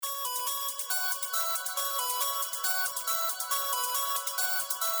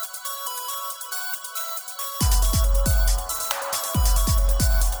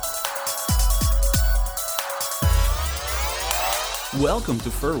Welcome to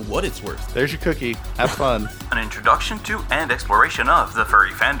Fur What It's Worth. There's your cookie. Have fun. An introduction to and exploration of the furry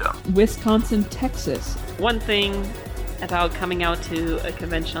fandom. Wisconsin, Texas. One thing about coming out to a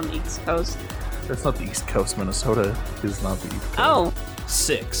convention on the East Coast. That's not the East Coast. Minnesota is not the East Coast. Oh.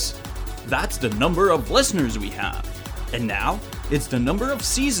 6. That's the number of listeners we have. And now, it's the number of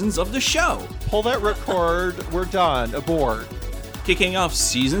seasons of the show. Pull that ripcord. We're done. Abort. Kicking off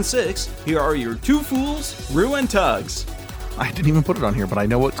Season 6, here are your two fools, Rue and Tugs. I didn't even put it on here, but I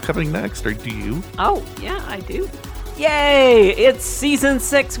know what's coming next. Or do you? Oh, yeah, I do. Yay! It's Season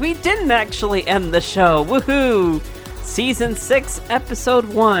 6. We didn't actually end the show. Woohoo! Season 6, Episode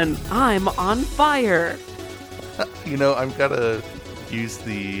 1. I'm on fire. You know, I've got to use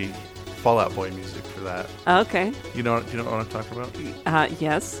the Fall Out Boy music for that. Okay. You know what I'm talking about?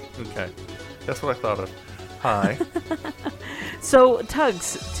 Yes. Okay. That's what I thought of. Hi. So,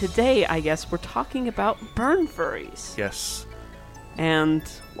 Tugs, today, I guess, we're talking about burn furries. Yes. And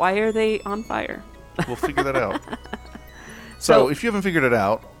why are they on fire? We'll figure that out. So, if you haven't figured it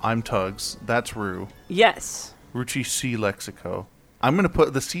out, I'm Tugs. That's Rue. Yes. Ruchi C. Lexico. I'm going to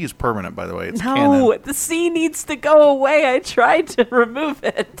put... The C is permanent, by the way. It's No, canon. the C needs to go away. I tried to remove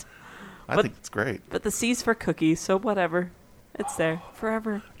it. I think it's great. But the C's for cookies, so whatever. It's there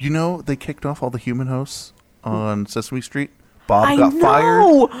forever. You know, they kicked off all the human hosts on Sesame Street. Bob got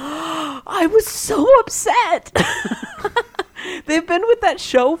fired. I was so upset. They've been with that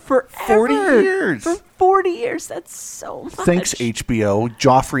show for 40 years. For 40 years. That's so much. Thanks, HBO.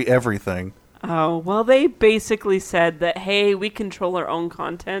 Joffrey everything. Oh, well, they basically said that, hey, we control our own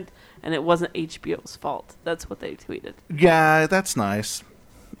content, and it wasn't HBO's fault. That's what they tweeted. Yeah, that's nice.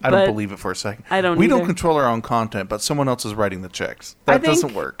 I don't believe it for a second. I don't We either. don't control our own content, but someone else is writing the checks. That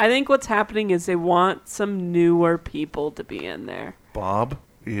doesn't work. I think what's happening is they want some newer people to be in there. Bob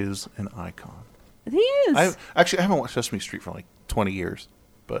is an icon. He is. I haven't watched Sesame Street for like 20 years,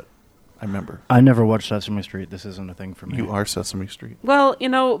 but I remember. I never watched Sesame Street. This isn't a thing for me. You are Sesame Street. Well,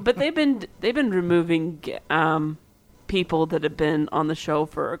 but they've been removing people that have been on the show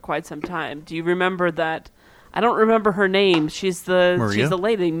for quite some time. Do you remember that? I don't remember her name. She's the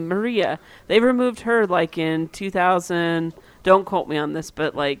lady, Maria. They removed her like in 2000. Don't quote me on this,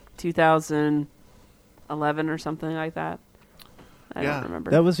 but like 2011 or something like that. I don't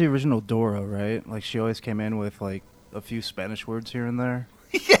remember. That was the original Dora, right? Like she always came in with like a few Spanish words here and there.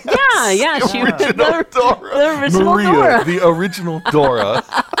 Yes! Yeah. She was Dora. the original Maria, Dora. the original Dora.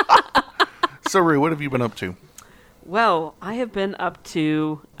 So, Ray, what have you been up to? Well, I have been up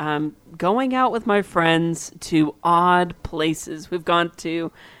to going out with my friends to odd places. We've gone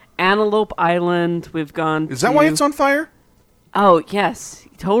to Antelope Island. We've gone Is that why it's on fire? Oh, yes.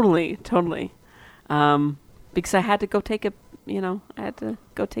 Totally. Because I had to go take a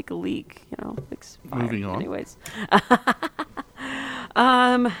leak, fix fire. Moving on. Anyways.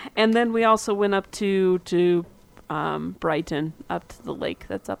 And then we also went up to Brighton, up to the lake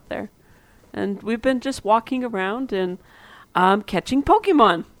that's up there. And we've been just walking around and catching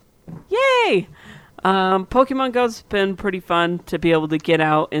Pokemon. Yay! Pokemon Go's been pretty fun to be able to get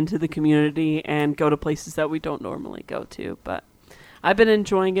out into the community and go to places that we don't normally go to. But I've been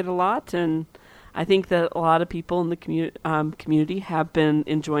enjoying it a lot, and I think that a lot of people in the community have been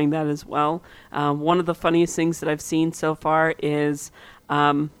enjoying that as well. One of the funniest things that I've seen so far is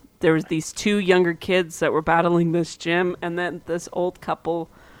there was these two younger kids that were battling this gym, and then this old couple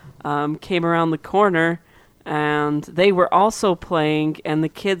came around the corner, and they were also playing, and the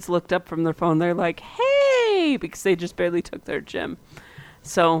kids looked up from their phone. They're like, hey, because they just barely took their gym.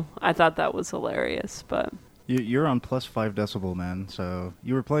 So I thought that was hilarious. But You're on plus 5 decibel, man. So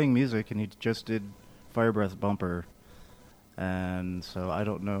you were playing music, and you just did Fire Breath Bumper. And so I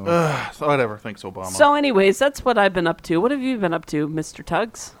don't know. Whatever. Thanks, Obama. So anyways, that's what I've been up to. What have you been up to, Mr.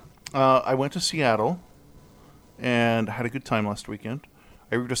 Tugs? I went to Seattle and had a good time last weekend.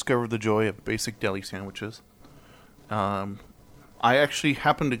 I rediscovered the joy of basic deli sandwiches. I actually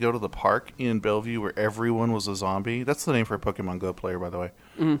happened to go to the park in Bellevue where everyone was a zombie. That's the name for a Pokemon Go player, by the way.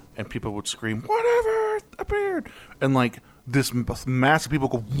 Mm. And people would scream, whatever, appeared. And like this mass of people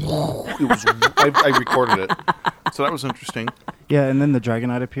go, it was, I recorded it. So that was interesting. Yeah, and then the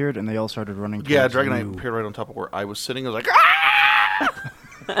Dragonite appeared, and they all started running. Yeah, Dragonite appeared right on top of where I was sitting. I was like, ah!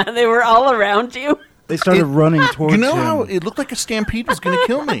 They were all around you? They started running towards You know him. how it looked like a stampede was going to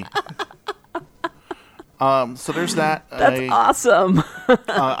kill me. So there's that. That's awesome.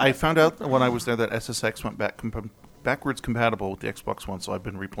 I found out when I was there that SSX went backwards compatible with the Xbox One, so I've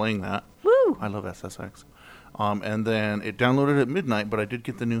been replaying that. Woo! I love SSX. And then it downloaded at midnight, but I did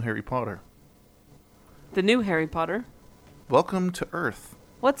get the new Harry Potter. The new Harry Potter? Welcome to Earth.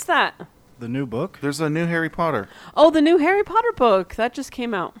 What's that? The new book? There's a new Harry Potter Oh, the new Harry Potter book that just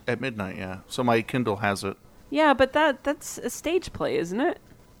came out. at midnight, yeah. So my Kindle has it. Yeah, but that's a stage play, isn't it?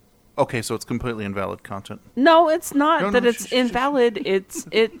 Okay, so it's completely invalid content. No, it's not No, that no, it's shh, invalid. It's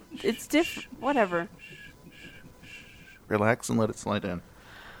different. Whatever. Relax and let it slide in.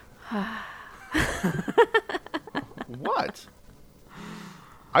 What?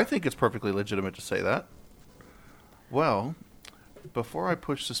 I think it's perfectly legitimate to say that. Well, before I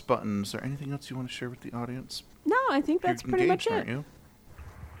push this button, is there anything else you want to share with the audience? No, I think that's You're pretty much engaged, it. aren't you?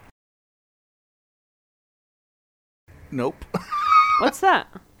 Nope. What's that?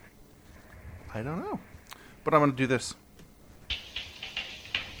 I don't know. But I'm going to do this.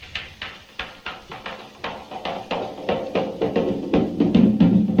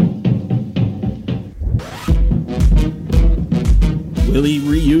 Will he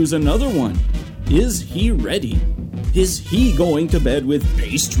reuse another one? Is he ready? Is he going to bed with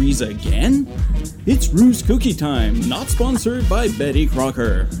pastries again? It's Ruse Cookie Time, not sponsored by Betty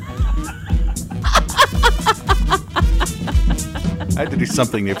Crocker. I had to do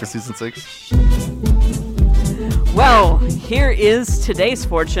something new for season 6. Well, here is today's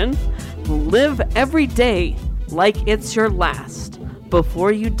fortune. Live every day like it's your last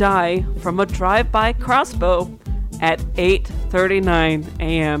before you die from a drive-by crossbow at 8:39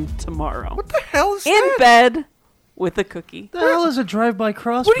 a.m. tomorrow. What the hell is In that? bed with a cookie. The hell is a drive-by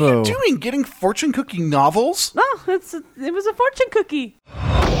crossbow? What are you doing? Getting fortune cookie novels? No, it was a fortune cookie.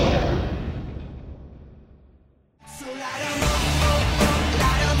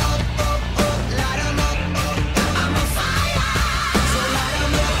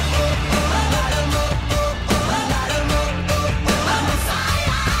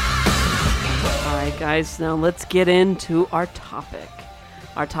 Alright guys, now let's get into our topic.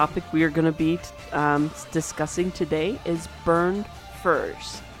 Our topic we are going to be discussing today is burned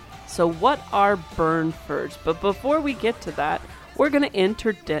furs. So what are burned furs? But before we get to that, we're going to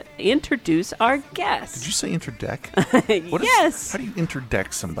introduce our guest. Did you say interdeck? What is- Yes. how do you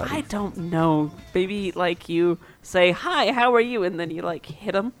interdeck somebody? I don't know. Maybe like you say, "Hi, how are you?" and then you like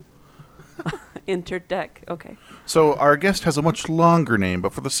hit them. Interdeck. Okay. So our guest has a much longer name,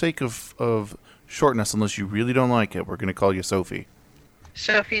 but for the sake of shortness, unless you really don't like it, we're going to call you Sophie.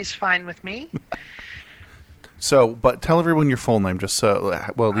 Sophie's fine with me. So, but tell everyone your full name, just so,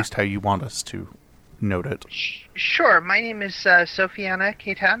 well, at least how you want us to note it. Sure, my name is Sophiana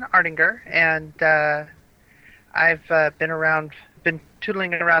Katan Ardinger, and I've been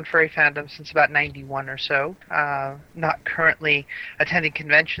tootling around furry fandom since about 91 or so. Not currently attending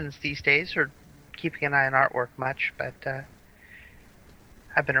conventions these days or keeping an eye on artwork much, but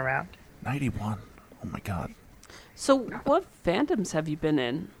I've been around. 91. Oh my god. So, what fandoms have you been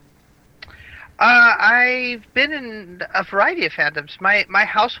in? I've been in a variety of fandoms. My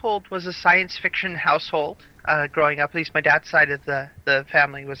household was a science fiction household growing up. At least my dad's side of the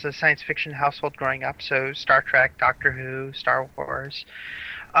family was a science fiction household growing up. So Star Trek, Doctor Who, Star Wars,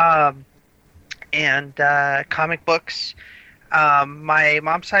 and comic books. My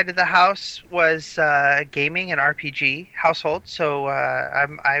mom's side of the house was gaming and RPG household. So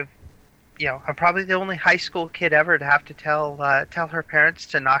I'm probably the only high school kid ever to have to tell her parents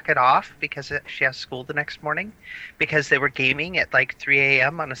to knock it off because she has school the next morning because they were gaming at like 3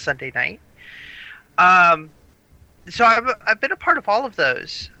 a.m. on a Sunday night. So I've been a part of all of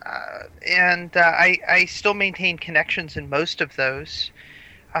those, and I still maintain connections in most of those.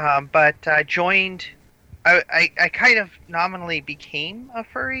 But I joined. I kind of nominally became a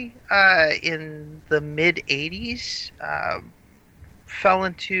furry in the mid 80s. Fell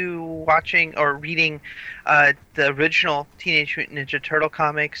into watching or reading the original Teenage Mutant Ninja Turtle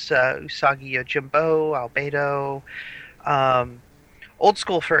comics, Usagi Yojimbo, Albedo, old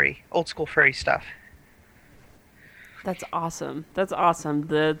school furry stuff. That's awesome. That's awesome.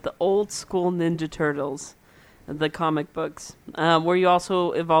 The old school Ninja Turtles, the comic books. Were you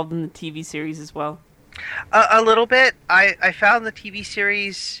also involved in the TV series as well? A little bit. I found the TV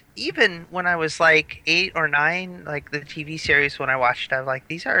series even when I was like 8 or 9. Like the TV series when I watched, I'm like,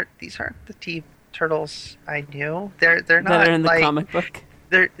 these aren't the Turtles I knew. They're not That are in the like, comic book.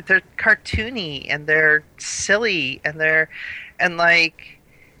 They're cartoony and they're silly and like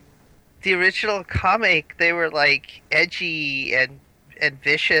the original comic, they were like edgy and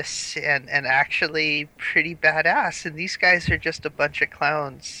vicious and actually pretty badass, and these guys are just a bunch of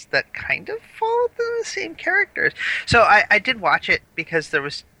clowns that kind of follow the same characters. So I did watch it because there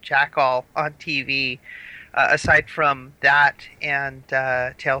was Jackal on TV, aside from that and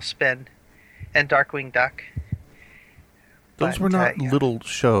Tailspin and Darkwing Duck. Those But, were not yeah. little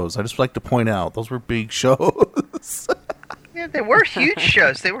shows. I just like to point out, those were big shows. Yeah, they were huge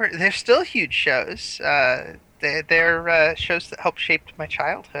shows. They're still huge shows. They're shows that helped shape my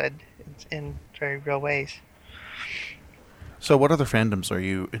childhood in very real ways. So, what other fandoms are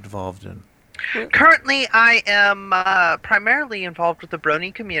you involved in? Currently, I am primarily involved with the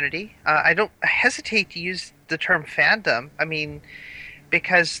Brony community. I don't hesitate to use the term fandom. I mean,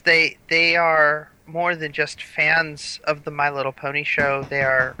 because they are more than just fans of the My Little Pony show. They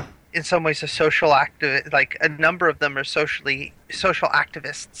are, in some ways, a social activist. Like, a number of them are social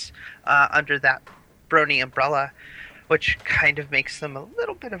activists under that Brony umbrella, which kind of makes them a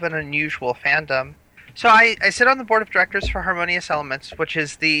little bit of an unusual fandom. So I sit on the board of directors for Harmonious Elements, which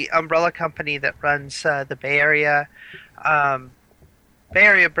is the umbrella company that runs the Bay Area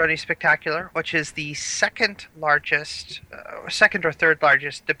Brony Spectacular, which is the second or third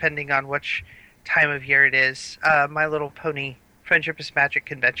largest, depending on which time of year it is, My Little Pony Friendship is Magic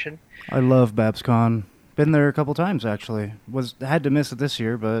convention. I love BabsCon. Been there a couple times, actually. Had to miss it this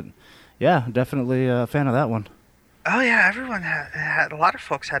year, but yeah, definitely a fan of that one. Oh yeah, everyone had a lot of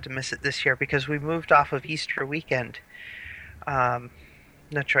folks had to miss it this year because we moved off of Easter weekend.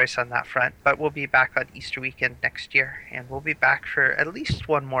 No choice on that front, but we'll be back on Easter weekend next year, and we'll be back for at least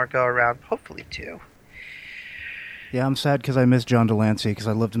one more go around, hopefully two. Yeah, I'm sad because I miss John Delancey because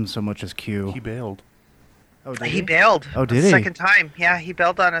I loved him so much as Q. He bailed. Oh, did he bailed. Oh, did he? Second time. Yeah, he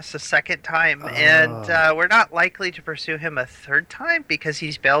bailed on us a second time, and we're not likely to pursue him a third time because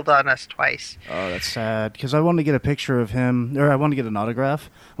he's bailed on us twice. Oh, that's sad because I wanted to get a picture of him, or I wanted to get an autograph.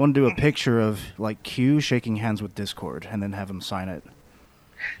 I wanted to do a picture of like Q shaking hands with Discord and then have him sign it.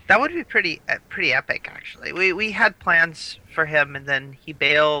 That would be pretty epic, actually. We had plans for him, and then he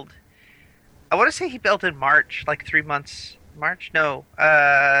bailed. I want to say he bailed in March, like 3 months. March? No,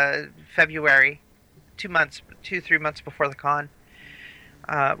 February. 3 months before the con,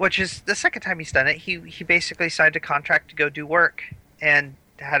 which is the second time he's done it. He basically signed a contract to go do work and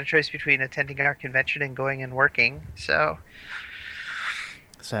had a choice between attending our convention and going and working. So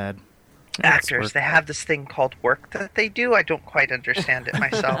sad. Actors, they have this thing called work that they do. I don't quite understand it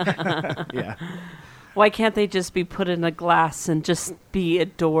myself. Yeah. Why can't they just be put in a glass and just be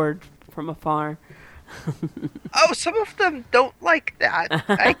adored from afar? Oh, some of them don't like that.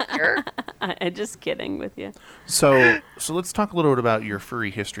 I care. I'm just kidding with you. So let's talk a little bit about your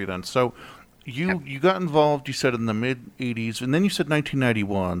furry history then. So you got involved, you said, in the mid-'80s, and then you said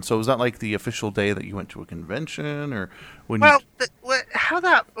 1991. So was that like the official day that you went to a convention, or when it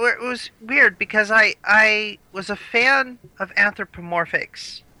was weird because I was a fan of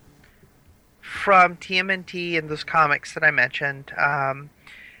anthropomorphics from TMNT and those comics that I mentioned.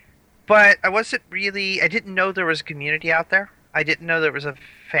 But I didn't know there was a community out there. I didn't know there was a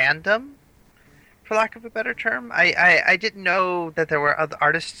fandom, for lack of a better term. I didn't know that there were other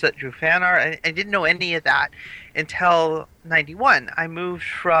artists that drew fan art. I didn't know any of that until 91. I moved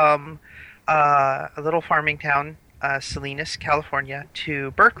from a little farming town, Salinas, California,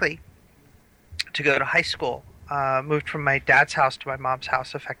 to Berkeley to go to high school. Moved from my dad's house to my mom's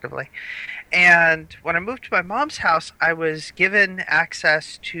house, effectively. And when I moved to my mom's house, I was given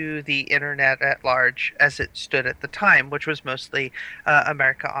access to the internet at large as it stood at the time, which was mostly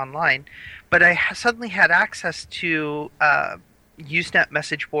America Online. But I suddenly had access to Usenet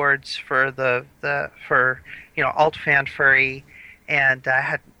message boards for alt-fan furry, and I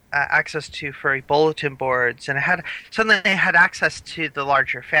had access to furry bulletin boards, and I suddenly had access to the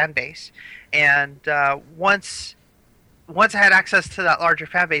larger fan base. And once I had access to that larger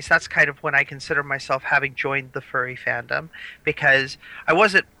fan base, that's kind of when I consider myself having joined the furry fandom, because I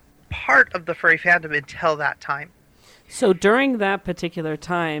wasn't part of the furry fandom until that time. So during that particular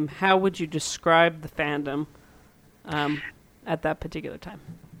time, how would you describe the fandom at that particular time?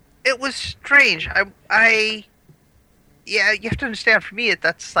 It was strange. You have to understand, for me,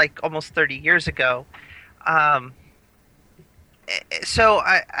 that's like almost 30 years ago. So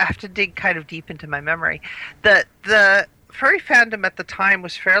I have to dig kind of deep into my memory. The furry fandom at the time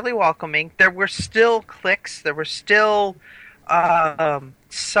was fairly welcoming. There were still cliques. There were still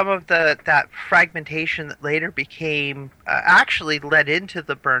some of that fragmentation that later became actually led into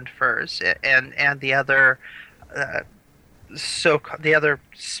the burned furs and the other the other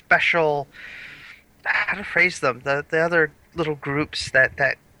special, how to phrase them, the other little groups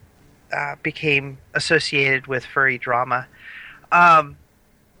that became associated with furry drama.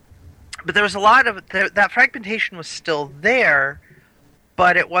 But there was a lot of that fragmentation was still there,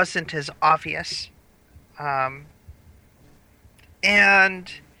 but it wasn't as obvious.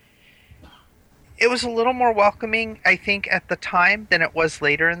 And it was a little more welcoming, I think, at the time than it was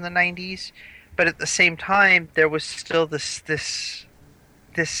later in the 90s. But at the same time, there was still this I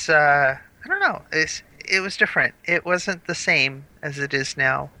don't know. it was different. It wasn't the same as it is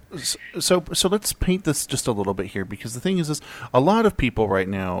now. So let's paint this just a little bit here, because the thing is a lot of people right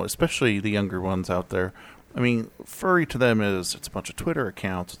now, especially the younger ones out there, I mean, furry to them it's a bunch of Twitter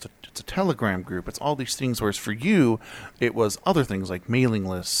accounts, it's a Telegram group, it's all these things. Whereas for you, it was other things like mailing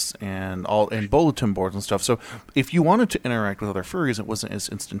lists and bulletin boards and stuff. So if you wanted to interact with other furries, it wasn't as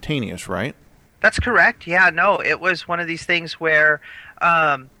instantaneous, right? That's correct. Yeah, no, it was one of these things where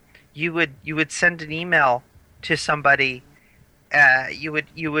you would send an email to somebody.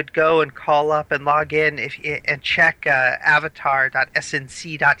 You would go and call up and log in and check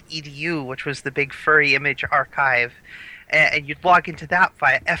avatar.snc.edu, which was the big furry image archive, and you'd log into that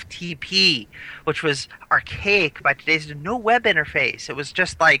via FTP, which was archaic by today's, no web interface. It was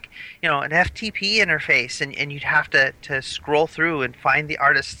just like, an FTP interface, and you'd have to scroll through and find the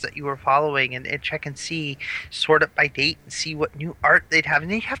artists that you were following and check and see, sort it by date and see what new art they'd have, and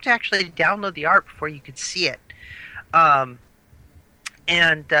then you have to actually download the art before you could see it.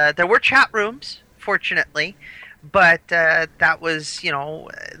 And there were chat rooms, fortunately, but that was,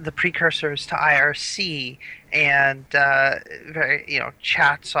 the precursors to IRC and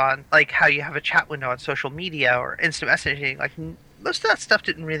chats on, like how you have a chat window on social media or instant messaging. Like most of that stuff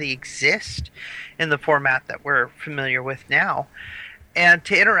didn't really exist in the format that we're familiar with now. And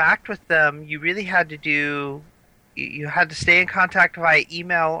to interact with them, you really had to you had to stay in contact via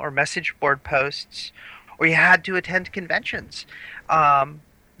email or message board posts, or you had to attend conventions.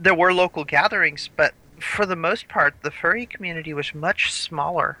 There were local gatherings, but for the most part, the furry community was much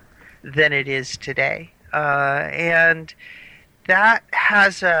smaller than it is today, and that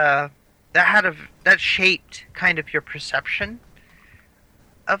shaped kind of your perception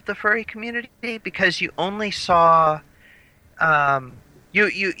of the furry community, because you only saw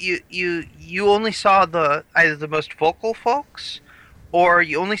you only saw either the most vocal folks, or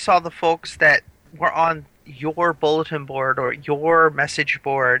you only saw the folks that were on your bulletin board or your message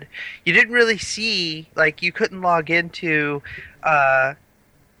board. You didn't really see, like, you couldn't log into Fur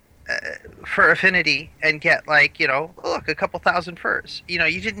Affinity and get, like, look, a couple thousand furs.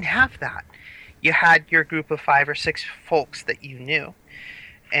 You didn't have that. You had your group of 5 or 6 folks that you knew,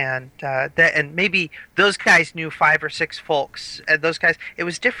 and and maybe those guys knew 5 or 6 folks, and those guys, it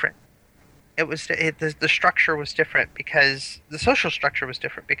was different. The structure was different, because the social structure was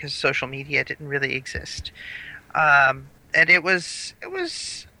different, because social media didn't really exist, and it was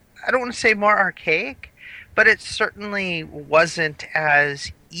I don't want to say more archaic, but it certainly wasn't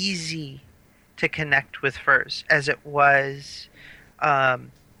as easy to connect with furs as it was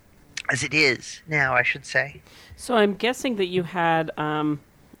as it is now, I should say. So I'm guessing that you had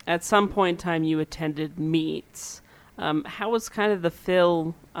at some point in time you attended meets. How was kind of the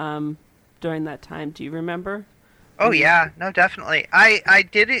fill during that time? Do you remember? Oh yeah, no, definitely. I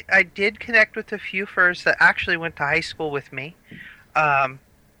did connect with a few furs that actually went to high school with me.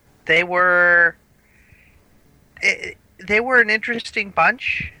 They were an interesting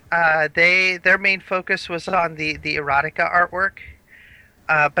bunch. Their main focus was on the erotica artwork,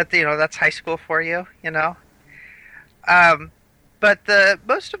 but that's high school for you, But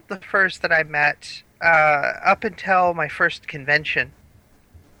most of the furs that I met up until my first convention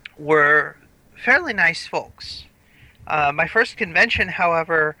were fairly nice folks. My first convention,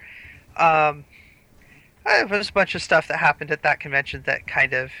 however, there was a bunch of stuff that happened at that convention that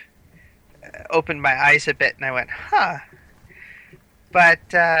kind of opened my eyes a bit, and I went, huh. But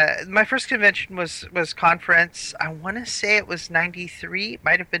my first convention was conference. I want to say it was 93, it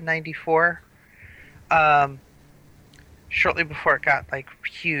might have been 94. Shortly before it got like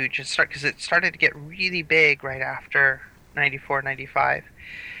huge, because it started to get really big right after 94, 95.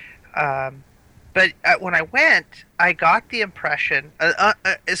 But when I went, I got the impression,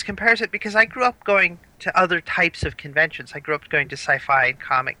 as comparison, because I grew up going to other types of conventions. I grew up going to sci-fi and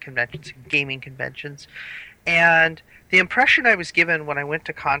comic conventions and gaming conventions. And the impression I was given when I went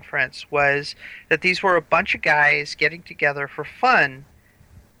to conference was that these were a bunch of guys getting together for fun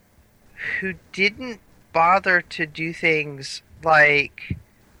who didn't bother to do things like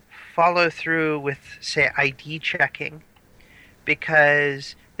follow through with, say, ID checking,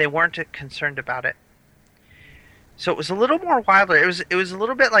 because they weren't concerned about it. So it was a little more wilder. It was a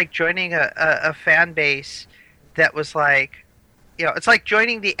little bit like joining a fan base that was like, it's like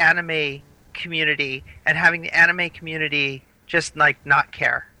joining the anime community and having the anime community just like not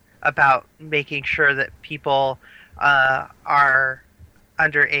care about making sure that people are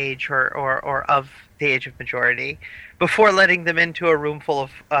underage or of the age of majority before letting them into a room full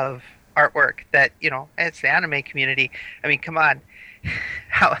of artwork that, it's the anime community. I mean, come on.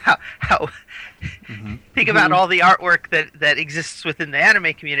 How Think about all the artwork that exists within the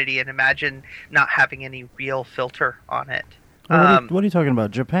anime community, and imagine not having any real filter on it. What are you talking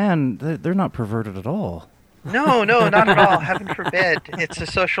about? Japan, they're not perverted at all. No, not at all. Heaven forbid. It's a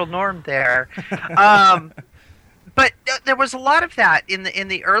social norm there. But there was a lot of that in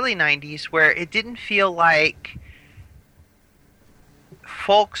the early 90s where it didn't feel like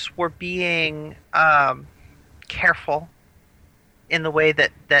folks were being careful in the way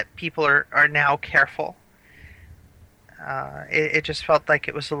that people are now careful. It just felt like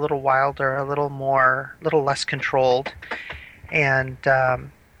it was a little wilder, a little less controlled, and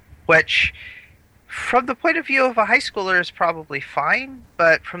which, from the point of view of a high schooler, is probably fine,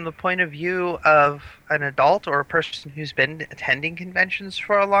 but from the point of view of an adult or a person who's been attending conventions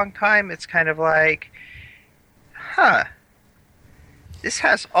for a long time, it's kind of like, this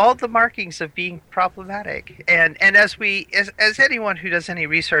has all the markings of being problematic. And as anyone who does any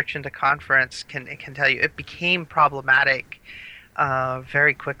research into conference can tell you, it became problematic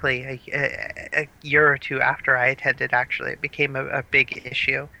very quickly. A year or two after I attended, actually, it became a big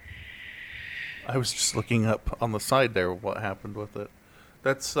issue. I was just looking up on the side there what happened with it.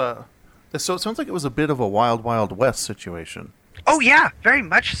 So it sounds like it was a bit of a Wild Wild West situation. Oh yeah, very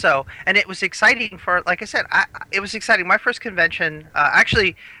much so. And it was exciting for, like I said, it was exciting. My first convention,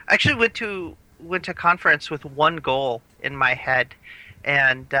 actually went to conference with one goal in my head,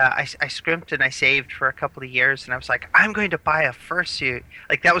 and I scrimped and I saved for a couple of years, and I was like, I'm going to buy a fursuit.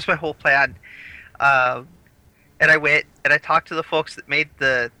 Like, that was my whole plan. And I went and I talked to the folks that made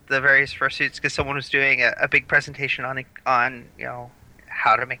the various fursuits, because someone was doing a big presentation on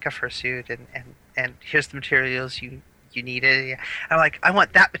how to make a fursuit, and here's the materials you needed. I'm like, I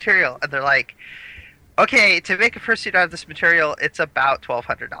want that material, and they're like, okay, to make a fursuit out of this material, it's about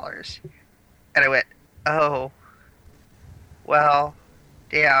 $1,200. And I went, oh, well,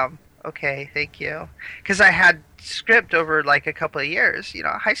 damn. Okay, thank you. Because I had script over like a couple of years.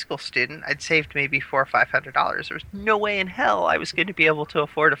 A high school student, I'd saved maybe $400 or $500. There was no way in hell I was going to be able to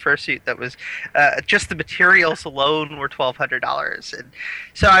afford a fursuit that was just the materials alone were $1,200. And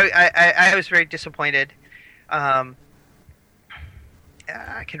so I was very disappointed. I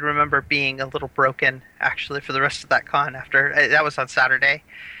can remember being a little broken actually for the rest of that con after that was on Saturday.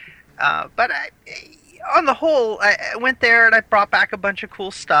 But on the whole, I went there and I brought back a bunch of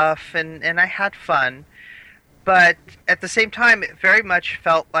cool stuff, and I had fun. But at the same time, it very much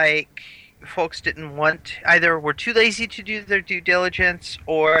felt like folks either were too lazy to do their due diligence,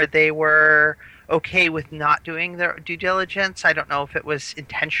 or they were okay with not doing their due diligence. I don't know if it was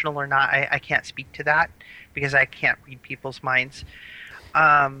intentional or not. I can't speak to that because I can't read people's minds.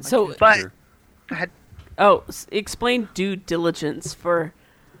 But go ahead. Oh, explain due diligence for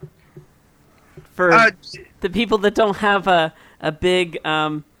the people that don't have a big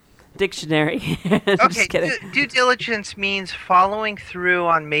dictionary. Okay, due diligence means following through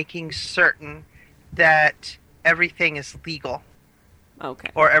on making certain that everything is legal. Okay.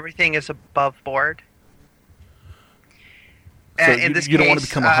 Or everything is above board. So in this you don't case, want to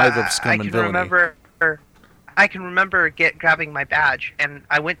become a hive of scum and villainy. I can remember grabbing my badge, and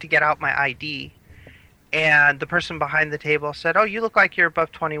I went to get out my ID, and the person behind the table said, "Oh, you look like you're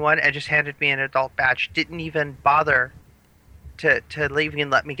above 21," and just handed me an adult badge. Didn't even bother to even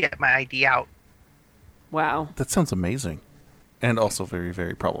let me get my ID out. Wow. That sounds amazing. And also very,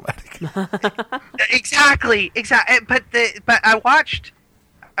 very problematic. Exactly. But I watched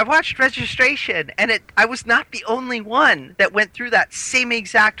registration, and I was not the only one that went through that same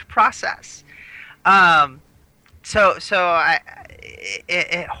exact process.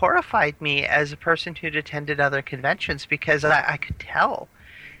 It horrified me as a person who'd attended other conventions, because I could tell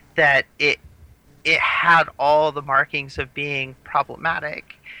that it had all the markings of being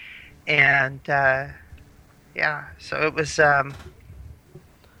problematic, and so it was. It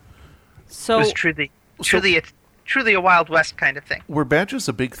was truly a Wild West kind of thing. Were badges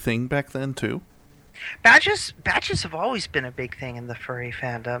a big thing back then too? Badges have always been a big thing in the furry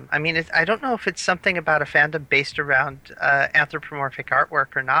fandom. I mean, I don't know if it's something about a fandom based around anthropomorphic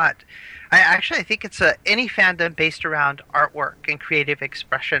artwork or not. I think it's any fandom based around artwork and creative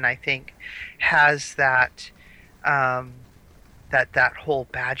expression, I think, has that that whole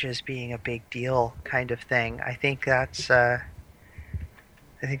badges being a big deal kind of thing. I think that's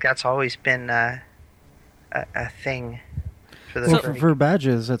always been a thing. For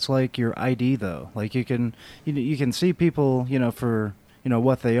badges, it's like your ID, though. Like you can see people, for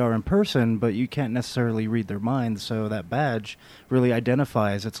what they are in person, but you can't necessarily read their minds. So that badge really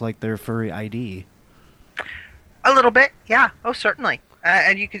identifies. It's like their furry ID. A little bit, yeah. Oh, certainly.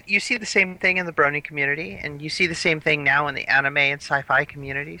 And you see the same thing in the Brony community, and you see the same thing now in the anime and sci-fi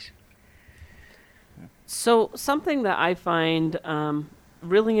communities. So something that I find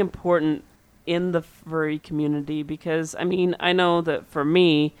really important in the furry community, because I mean, I know that for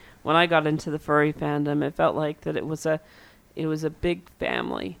me, when I got into the furry fandom, it felt like that it was a big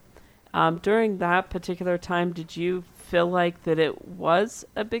family. During that particular time, did you feel like that it was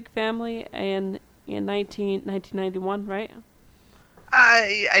a big family in 1991, right?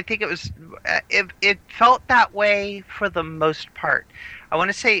 I think it was. It felt that way for the most part. I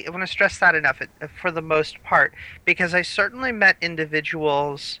want to stress that enough. For the most part, because I certainly met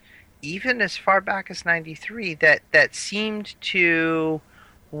individuals, even as far back as '93, that seemed to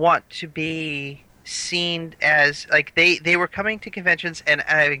want to be seen as like they were coming to conventions, and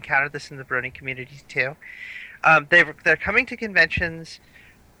I've encountered this in the Brony community too. They're coming to conventions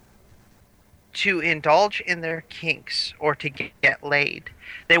to indulge in their kinks or to get laid.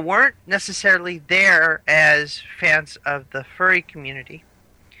 They weren't necessarily there as fans of the furry community.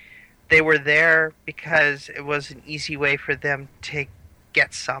 They were there because it was an easy way for them to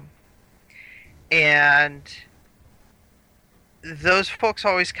get some. And those folks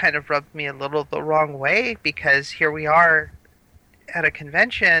always kind of rubbed me a little the wrong way, because here we are at a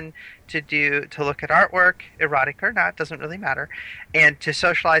convention to look at artwork, erotic or not, doesn't really matter, and to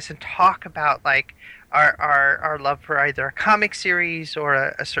socialize and talk about like our love for either a comic series or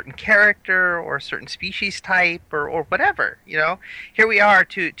a certain character or a certain species type or whatever, you know. Here we are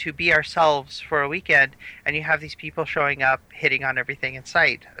to be ourselves for a weekend, and you have these people showing up hitting on everything in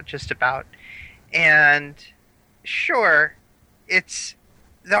sight, just about. And sure,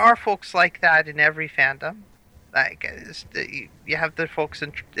 there are folks like that in every fandom. Like you have the folks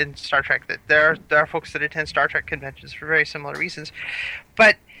in Star Trek that there are folks that attend Star Trek conventions for very similar reasons,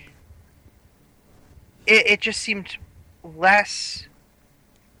 but it just seemed less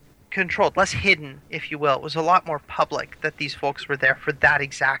controlled, less hidden, if you will. It was a lot more public that these folks were there for that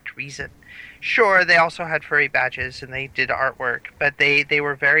exact reason. Sure, they also had furry badges and they did artwork, but they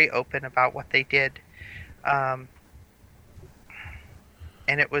were very open about what they did, and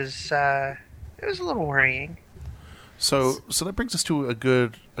it was a little worrying. So that brings us to a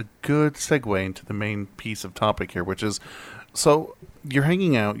good segue into the main piece of topic here, which is, so you're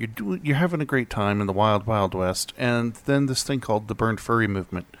hanging out, you're having a great time in the wild, wild west, and then this thing called the Burned Furry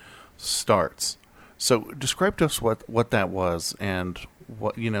movement starts. So describe to us what that was and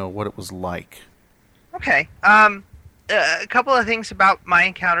what it was like. Okay. A couple of things about my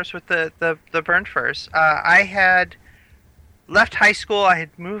encounters with the Burned Furs. I had left high school. I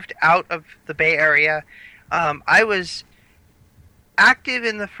had moved out of the Bay Area. I was active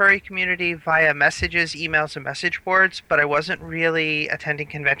in the furry community via messages, emails, and message boards, but I wasn't really attending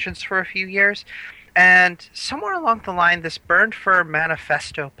conventions for a few years. And somewhere along the line, this Burned Fur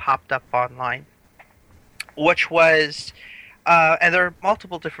manifesto popped up online, which was, and there are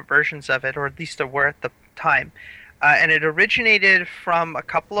multiple different versions of it, or at least there were at the time. And it originated from a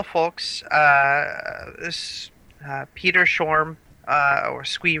couple of folks, Peter Shorm, or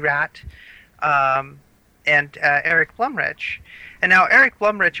Squee Rat, and Eric Blumrich. And now Eric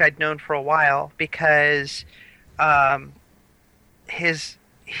Blumrich I'd known for a while because he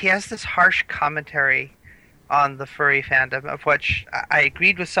has this harsh commentary on the furry fandom, of which I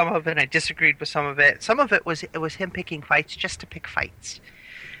agreed with some of it and I disagreed with some of it. Some of it was him picking fights just to pick fights,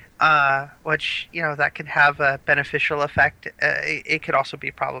 which, you know, that can have a beneficial effect. It could also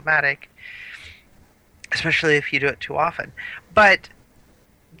be problematic, especially if you do it too often. But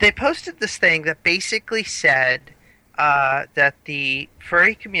they posted this thing that basically said that the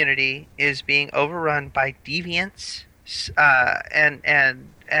furry community is being overrun by deviants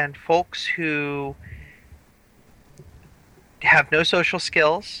and folks who have no social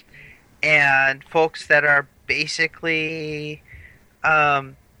skills, and folks that are basically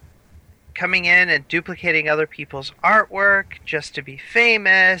coming in and duplicating other people's artwork just to be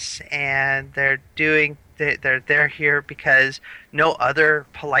famous, and they're here because no other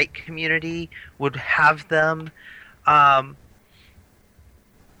polite community would have them. And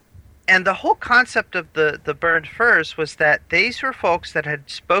the whole concept of the Burned Furs was that these were folks that had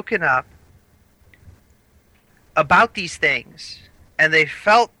spoken up about these things, and they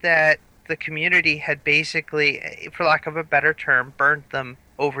felt that the community had basically, for lack of a better term, burned them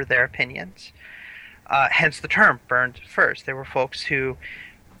over their opinions. Hence the term Burned Furs. They were folks who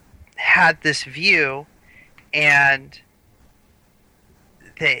had this view, and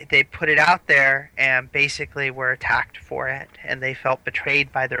they put it out there and basically were attacked for it, and they felt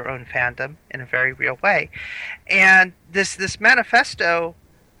betrayed by their own fandom in a very real way. And this manifesto,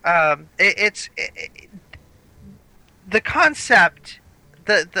 the concept,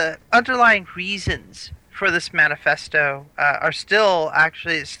 the underlying reasons for this manifesto are still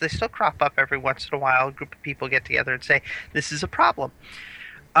actually, they still crop up every once in a while. A group of people get together and say, this is a problem.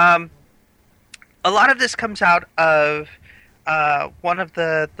 A lot of this comes out of one of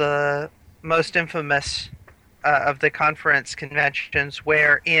the most infamous of the conference conventions,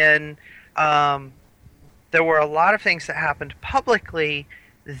 wherein there were a lot of things that happened publicly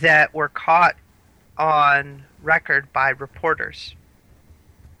that were caught on record by reporters.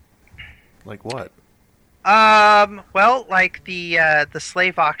 Like what? Well, like the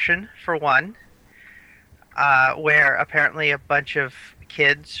slave auction, for one, where apparently a bunch of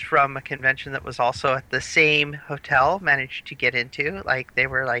kids from a convention that was also at the same hotel managed to get into. Like, they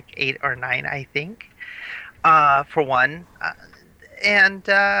were like 8 or 9, I think, for one. And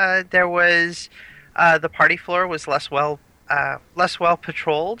there was the party floor was less well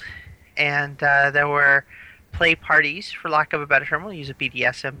patrolled, and there were play parties, for lack of a better term. We'll use a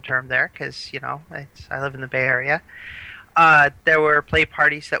BDSM term there because, I live in the Bay Area. There were play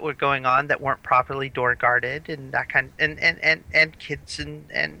parties that were going on that weren't properly door guarded, and that kind and kids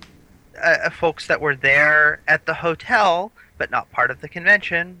and folks that were there at the hotel but not part of the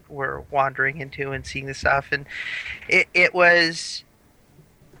convention were wandering into and seeing the stuff, and it was,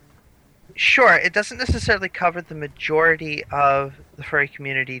 sure, it doesn't necessarily cover the majority of the furry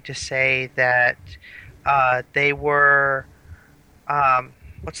community to say that they were,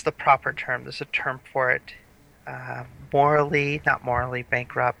 what's the proper term? There's a term for it. Not morally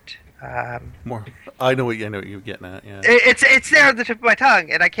bankrupt. I know what you're getting at. Yeah, it's there on the tip of my tongue,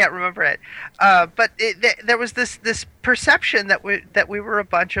 and I can't remember it. But there was this perception that we were a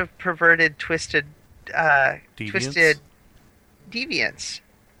bunch of perverted, twisted deviants,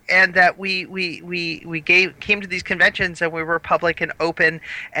 and that we came to these conventions and we were public and open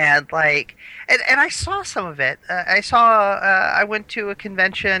and like, and I saw some of it. I went to a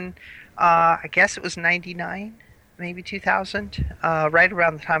convention. I guess it was 99, maybe 2000, right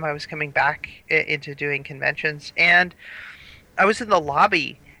around the time I was coming back into doing conventions. And I was in the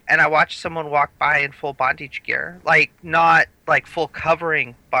lobby, and I watched someone walk by in full bondage gear. Like, not like full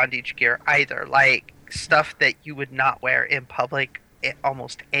covering bondage gear either. Like, stuff that you would not wear in public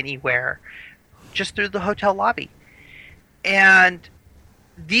almost anywhere, just through the hotel lobby. And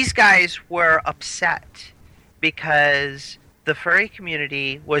these guys were upset because the furry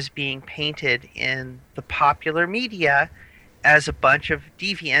community was being painted in the popular media as a bunch of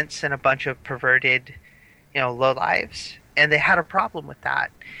deviants and a bunch of perverted, lowlives, and they had a problem with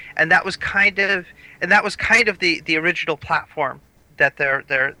that. And that was kind of the original platform that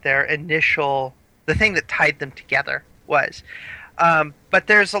their initial, the thing that tied them together was. But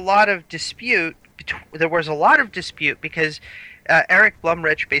there's a lot of dispute. There was a lot of dispute because Eric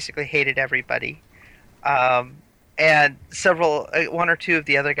Blumrich basically hated everybody. And one or two of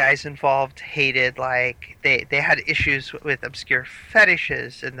the other guys involved hated, like, they had issues with obscure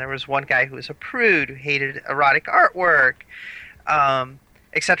fetishes, and there was one guy who was a prude who hated erotic artwork,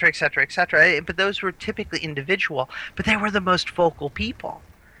 et cetera, et cetera, et cetera. But those were typically individual, but they were the most vocal people.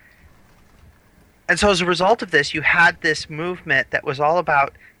 And so as a result of this, you had this movement that was all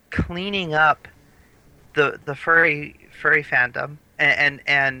about cleaning up the furry fandom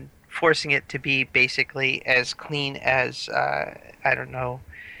and forcing it to be basically as clean as I don't know.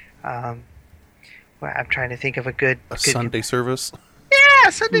 I'm trying to think of a good Sunday service. Yeah,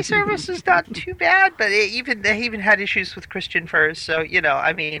 Sunday service is not too bad, but they even had issues with Christian furs. So I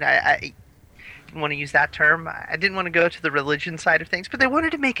didn't want to use that term. I didn't want to go to the religion side of things, but they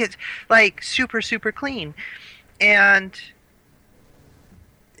wanted to make it like super, super clean, and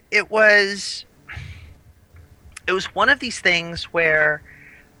it was one of these things where.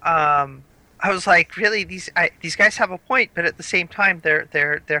 I was like, really, these guys have a point, but at the same time,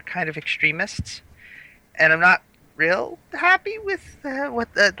 they're kind of extremists, and I'm not real happy with what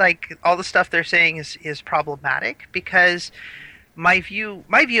all the stuff they're saying is problematic, because my view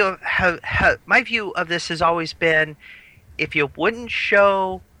of this has always been, if you wouldn't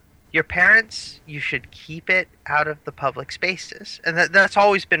show your parents, you should keep it out of the public spaces, and that's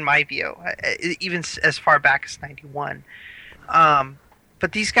always been my view, even as far back as 91.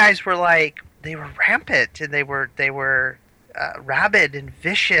 But these guys were like, they were rampant, and they were rabid and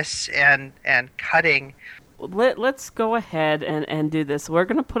vicious and cutting. Let's go ahead and do this. We're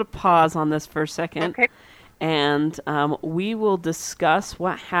going to put a pause on this for a second. Okay. And we will discuss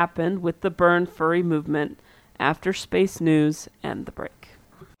what happened with the Burn Furry movement after Space News and the break.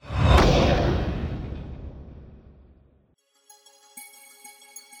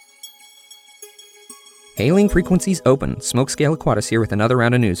 Hailing Frequencies Open, Smokescale Aquatis here with another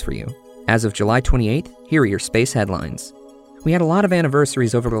round of news for you. As of July 28th, here are your space headlines. We had a lot of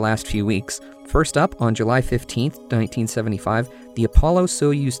anniversaries over the last few weeks. First up, on July 15th, 1975, the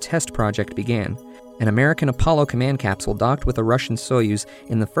Apollo-Soyuz test project began. An American Apollo command capsule docked with a Russian Soyuz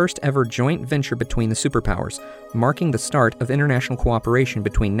in the first ever joint venture between the superpowers, marking the start of international cooperation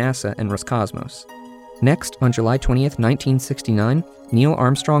between NASA and Roscosmos. Next, on July 20th, 1969, Neil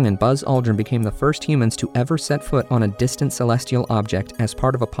Armstrong and Buzz Aldrin became the first humans to ever set foot on a distant celestial object as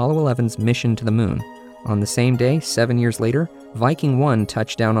part of Apollo 11's mission to the Moon. On the same day, 7 years later, Viking 1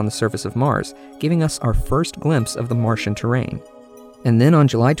 touched down on the surface of Mars, giving us our first glimpse of the Martian terrain. And then on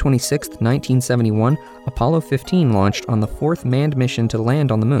July 26, 1971, Apollo 15 launched on the fourth manned mission to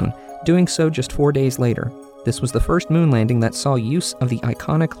land on the Moon, doing so just 4 days later. This was the first moon landing that saw use of the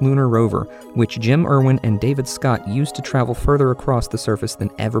iconic lunar rover, which Jim Irwin and David Scott used to travel further across the surface than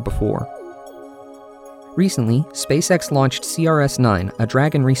ever before. Recently, SpaceX launched CRS-9, a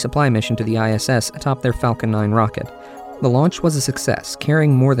Dragon resupply mission to the ISS atop their Falcon 9 rocket. The launch was a success,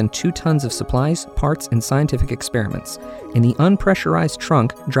 carrying more than 2 tons of supplies, parts, and scientific experiments. In the unpressurized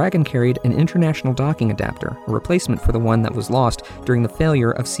trunk, Dragon carried an international docking adapter, a replacement for the one that was lost during the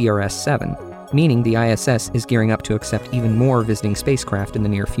failure of CRS-7, meaning the ISS is gearing up to accept even more visiting spacecraft in the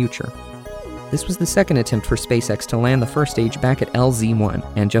near future. This was the second attempt for SpaceX to land the first stage back at LZ-1,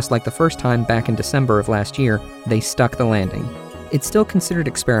 and just like the first time back in December of last year, they stuck the landing. It's still considered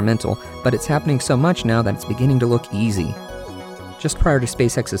experimental, but it's happening so much now that it's beginning to look easy. Just prior to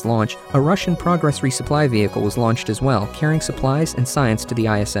SpaceX's launch, a Russian Progress resupply vehicle was launched as well, carrying supplies and science to the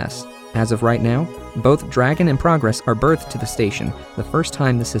ISS. As of right now, both Dragon and Progress are berthed to the station, the first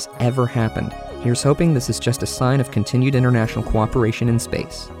time this has ever happened. Here's hoping this is just a sign of continued international cooperation in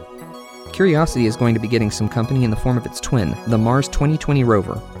space. Curiosity is going to be getting some company in the form of its twin, the Mars 2020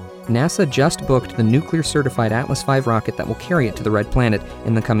 rover. NASA just booked the nuclear-certified Atlas V rocket that will carry it to the Red Planet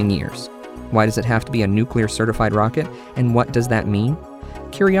in the coming years. Why does it have to be a nuclear-certified rocket, and what does that mean?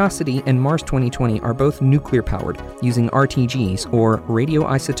 Curiosity and Mars 2020 are both nuclear-powered, using RTGs, or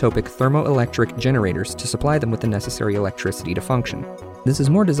radioisotopic thermoelectric generators, to supply them with the necessary electricity to function. This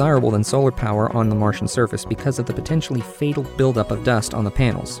is more desirable than solar power on the Martian surface because of the potentially fatal buildup of dust on the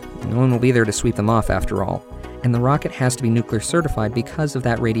panels. No one will be there to sweep them off after all. And the rocket has to be nuclear certified because of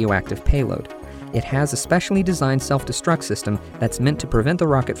that radioactive payload. It has a specially designed self-destruct system that's meant to prevent the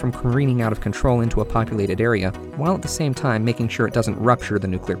rocket from careening out of control into a populated area, while at the same time making sure it doesn't rupture the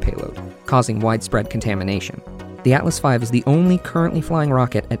nuclear payload, causing widespread contamination. The Atlas V is the only currently flying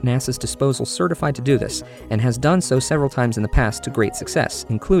rocket at NASA's disposal certified to do this, and has done so several times in the past to great success,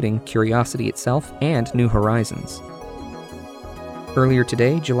 including Curiosity itself and New Horizons. Earlier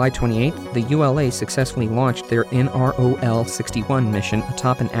today, July 28th, the ULA successfully launched their NROL-61 mission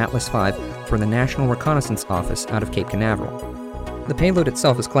atop an Atlas V for the National Reconnaissance Office out of Cape Canaveral. The payload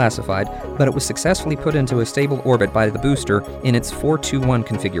itself is classified, but it was successfully put into a stable orbit by the booster in its 421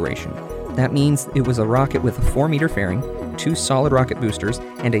 configuration. That means it was a rocket with a 4-meter fairing, 2 solid rocket boosters,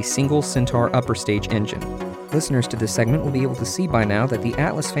 and a single Centaur upper stage engine. Listeners to this segment will be able to see by now that the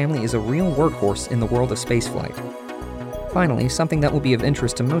Atlas family is a real workhorse in the world of spaceflight. Finally, something that will be of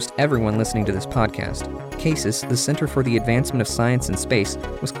interest to most everyone listening to this podcast. CASIS, the Center for the Advancement of Science in Space,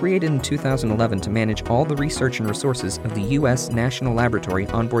 was created in 2011 to manage all the research and resources of the U.S. National Laboratory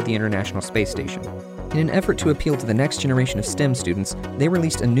on board the International Space Station. In an effort to appeal to the next generation of STEM students, they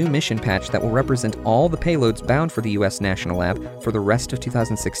released a new mission patch that will represent all the payloads bound for the U.S. National Lab for the rest of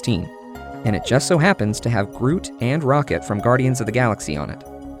 2016. And it just so happens to have Groot and Rocket from Guardians of the Galaxy on it.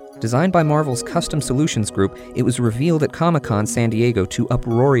 Designed by Marvel's Custom Solutions Group, it was revealed at Comic-Con San Diego to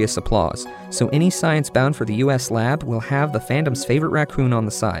uproarious applause, so any science bound for the US lab will have the fandom's favorite raccoon on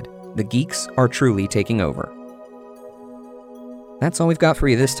the side. The geeks are truly taking over. That's all we've got for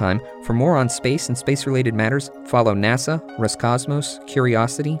you this time. For more on space and space-related matters, follow NASA, Roscosmos,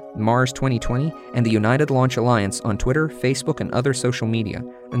 Curiosity, Mars 2020, and the United Launch Alliance on Twitter, Facebook, and other social media.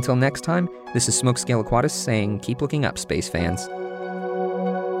 Until next time, this is Smokescale Aquatis saying keep looking up, space fans.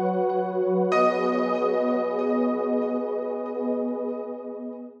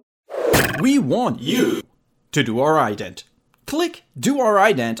 We want you to do our ident. Click Do Our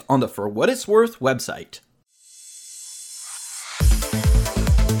Ident on the For What It's Worth website.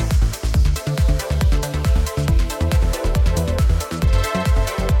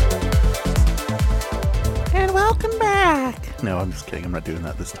 And welcome back. No, I'm just kidding. I'm not doing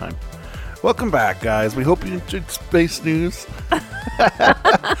that this time. Welcome back, guys. We hope you enjoyed space news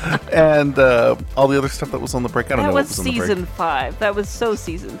and all the other stuff that was on the break. I don't know what was on the break. That was season 5. That was so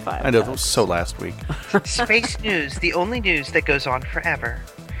season 5. I know, that was so last week. Space news, the only news that goes on forever.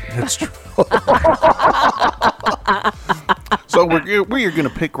 That's true. So we are going to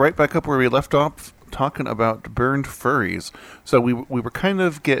pick right back up where we left off, talking about burned furries. So we were kind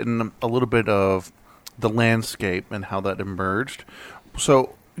of getting a little bit of the landscape and how that emerged.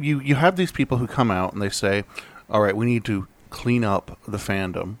 So you have these people who come out and they say, all right, we need to clean up the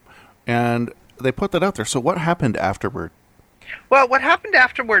fandom. And they put that out there. So what happened afterward? Well, what happened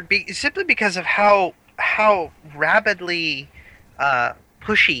afterward, simply because of how rabidly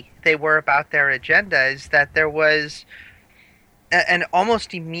pushy they were about their agenda, is that there was an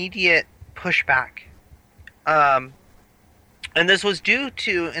almost immediate pushback. And this was due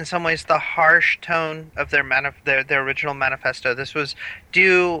to, in some ways, the harsh tone of their original manifesto. This was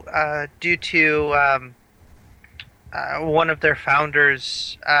due to one of their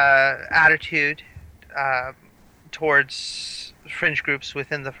founders' attitude towards fringe groups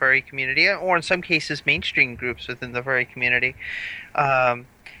within the furry community, or in some cases mainstream groups within the furry community.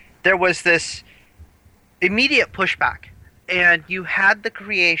 There was this immediate pushback, and you had the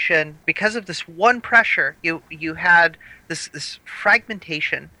creation, because of this one pressure, you had this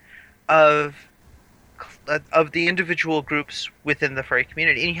fragmentation of the individual groups within the furry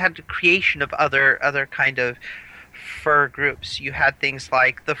community, and you had the creation of other kind of fur groups. You had things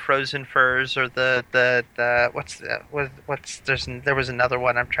like the frozen furs, or there was another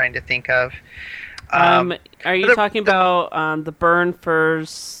one I'm trying to think of. Are you talking about the burn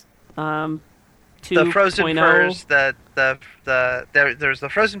furs? The frozen furs, there's the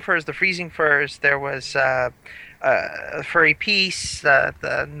frozen furs, the freezing furs. There was furry peace,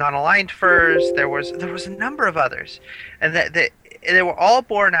 the non-aligned furs. There was a number of others, and they were all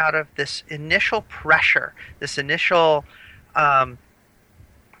born out of this initial pressure, this initial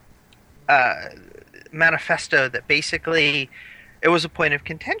manifesto that basically it was a point of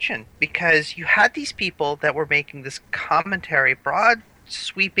contention, because you had these people that were making this commentary, broad,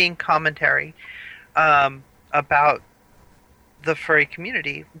 sweeping commentary about the furry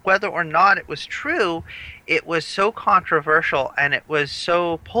community. Whether or not it was true, it was so controversial and it was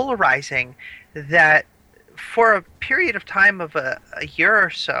so polarizing that for a period of time of a year or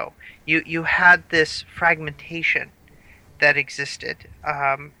so, you had this fragmentation that existed,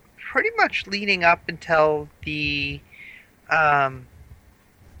 pretty much leading up until the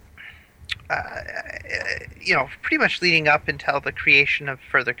creation of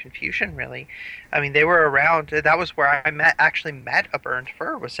Further Confusion, really. I mean, they were around. That was where I actually met a burned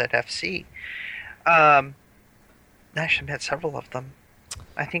fur, was at FC. I actually met several of them.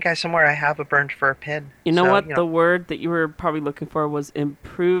 I think I have a burned fur pin. You know what? The word that you were probably looking for was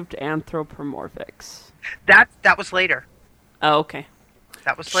improved anthropomorphics. That was later. Oh, okay.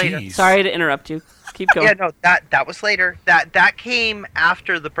 That was later. Jeez. Sorry to interrupt you. Keep going. Yeah, no, that was later. That came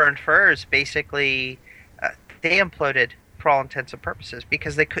after the burned furs. Basically, they imploded for all intents and purposes,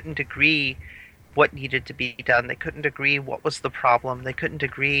 because they couldn't agree what needed to be done. They couldn't agree what was the problem. They couldn't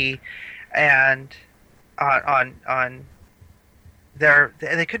agree, and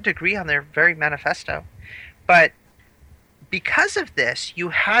they couldn't agree on their very manifesto. But because of this, you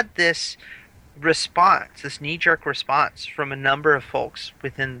had this response, this knee-jerk response from a number of folks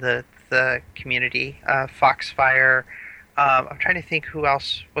within the community. Foxfire. I'm trying to think who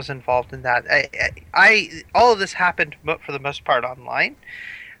else was involved in that. All of this happened for the most part online.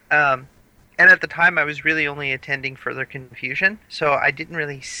 And at the time, I was really only attending Further Confusion, so I didn't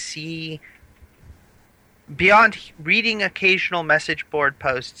really see, beyond reading occasional message board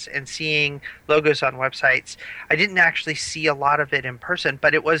posts and seeing logos on websites, I didn't actually see a lot of it in person,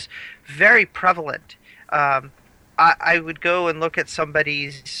 but it was very prevalent. I would go and look at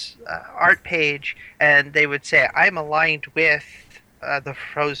somebody's art page, and they would say, I'm aligned with the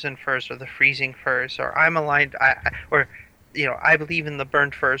frozen furs or the freezing furs, or I'm aligned, I believe in the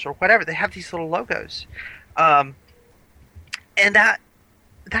burned furs, or whatever. They have these little logos. And that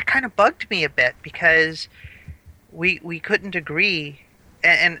kind of bugged me a bit, because we couldn't agree,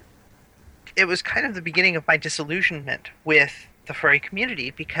 and it was kind of the beginning of my disillusionment with the furry community,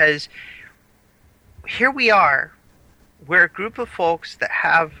 because here we are, we're a group of folks that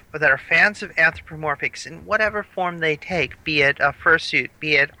are fans of anthropomorphics in whatever form they take, be it a fursuit,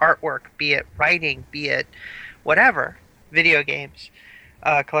 be it artwork, be it writing, be it whatever, video games,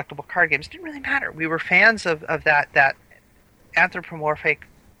 collectible card games. It didn't really matter. We were fans of that anthropomorphic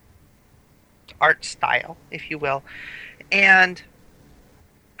art style, if you will, and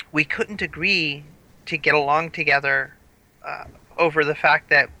we couldn't agree to get along together over the fact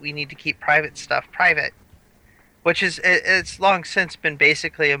that we need to keep private stuff private, which is, it's long since been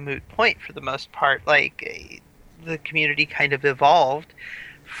basically a moot point for the most part. Like, the community kind of evolved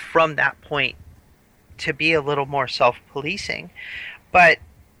from that point to be a little more self-policing, but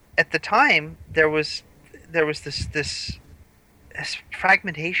at the time there was this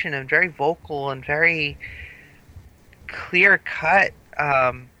fragmentation and very vocal and very clear cut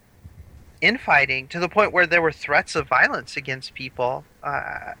infighting, to the point where there were threats of violence against people,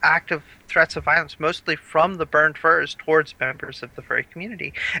 active threats of violence, mostly from the Burned Furs towards members of the furry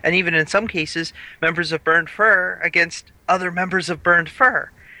community, and even in some cases members of Burned Fur against other members of Burned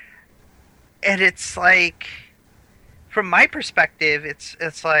Fur. And it's like, from my perspective,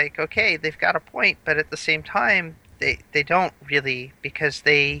 it's like, okay, they've got a point, but at the same time they don't really, because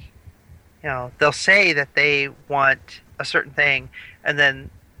they, they'll say that they want a certain thing, and then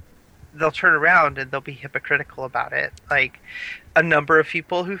they'll turn around and they'll be hypocritical about it. Like a number of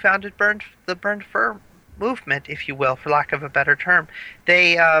people who founded the Burned Fur movement, if you will, for lack of a better term,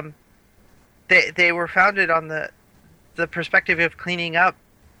 they were founded on the perspective of cleaning up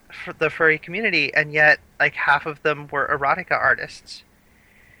for the furry community, and yet like half of them were erotica artists.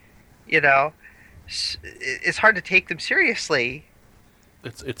 It's hard to take them seriously.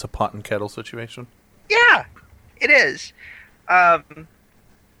 It's a pot and kettle situation. Yeah, it is.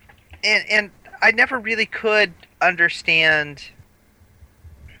 And I never really could understand.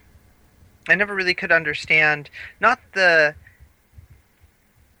 Not the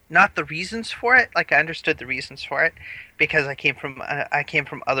reasons for it. Like, I understood the reasons for it because I came from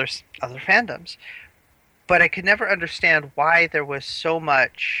other fandoms, but I could never understand why there was so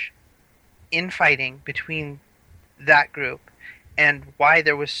much infighting between that group, and why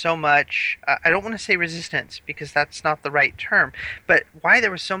there was so much, I don't want to say resistance because that's not the right term, but why there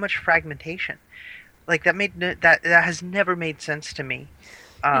was so much fragmentation. Like, that has never made sense to me.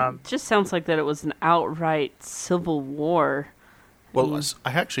 It just sounds like that it was an outright civil war. Well,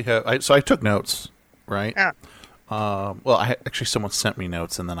 I actually have, so I took notes, right? Yeah. Someone sent me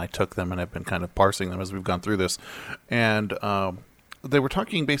notes, and then I took them, and I've been kind of parsing them as we've gone through this. And they were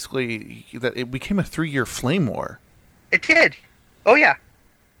talking basically that it became a 3-year flame war. It did. Oh yeah,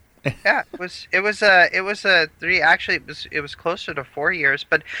 yeah. It was a 3. Actually, it was closer to 4 years.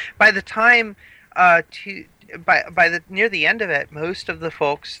 But by the time near the end of it, most of the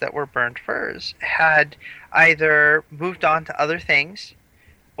folks that were Burned Furs had either moved on to other things,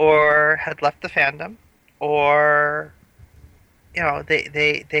 or had left the fandom, or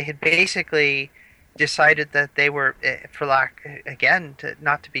they had basically decided that they were, for lack, again,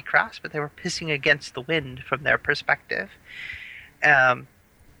 not to be crass, but they were pissing against the wind from their perspective. And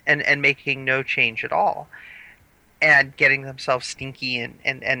making no change at all, and getting themselves stinky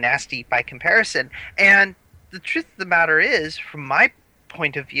and nasty by comparison. And the truth of the matter is, from my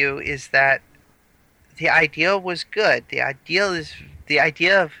point of view, is that the idea was good. The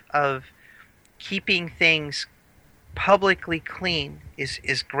idea of keeping things publicly clean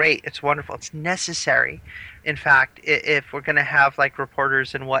is great. It's wonderful. It's necessary. In fact, if we're going to have like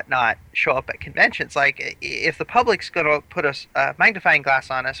reporters and whatnot show up at conventions, like if the public's going to put a magnifying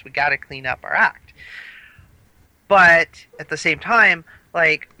glass on us, we got to clean up our act. But at the same time,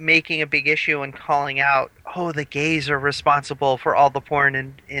 like making a big issue and calling out, oh, the gays are responsible for all the porn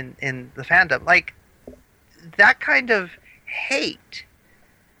in the fandom, like that kind of hate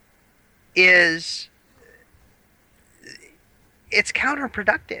it's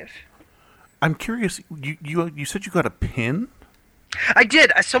counterproductive. I'm curious. You said you got a pin? I did.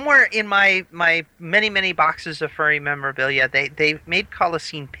 Somewhere in my many boxes of furry memorabilia, they made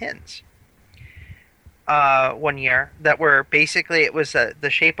Colosseum pins. One year that were basically, it was the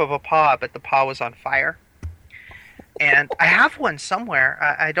shape of a paw, but the paw was on fire. And I have one somewhere.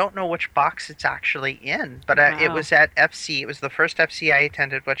 I don't know which box it's actually in, but Wow. It was at FC. It was the first FC I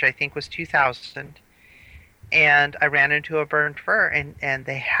attended, which I think was 2000. And I ran into a Burned Fur, and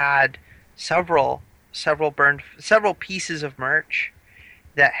they had several pieces of merch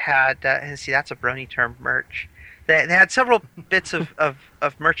that had and see, that's a brony term, merch. They had several bits of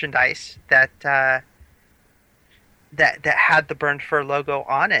merchandise that had the Burned Fur logo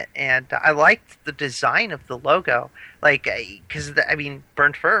on it, and I liked the design of the logo, like, because the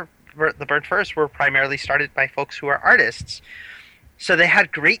Burned Furs were primarily started by folks who are artists, so they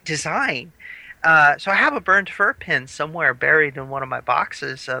had great design. So I have a Burned Fur pin somewhere buried in one of my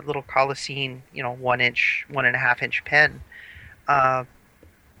boxes, a little Colosseum, 1.5 inch pin.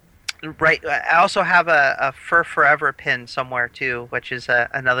 Right. I also have a Fur Forever pin somewhere too, which is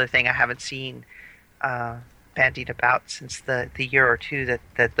another thing I haven't seen bandied about since the year or two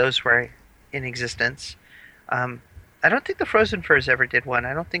that those were in existence. I don't think the Frozen Furs ever did one.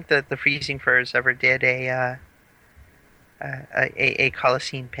 I don't think that the Freezing Furs ever did a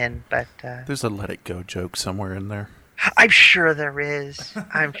Colosseum pin, but there's a Let It Go joke somewhere in there. I'm sure there is.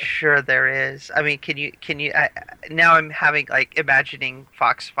 I'm sure there is. I mean, can you? Now I'm having like imagining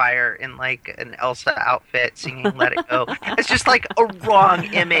Foxfire in like an Elsa outfit singing "Let It Go." It's just like a wrong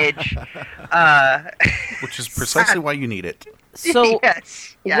image. Which is precisely why you need it. So,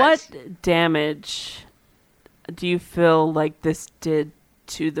 yes. what damage do you feel like this did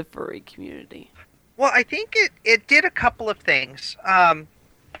to the furry community? Well, I think it did a couple of things.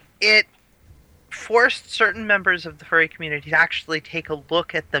 It forced certain members of the furry community to actually take a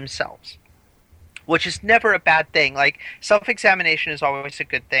look at themselves, which is never a bad thing. Like, self-examination is always a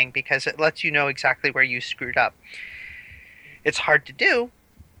good thing because it lets you know exactly where you screwed up. It's hard to do,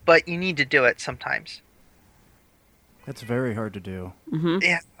 but you need to do it sometimes. That's very hard to do. Mm-hmm.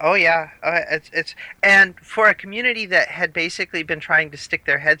 Yeah. Oh, yeah. It's and for a community that had basically been trying to stick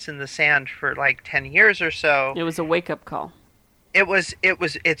their heads in the sand for like 10 years or so, It was a wake-up call.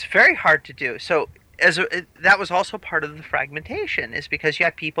 It's very hard to do. So that was also part of the fragmentation, is because you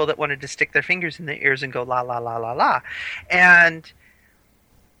had people that wanted to stick their fingers in their ears and go la la la la la, and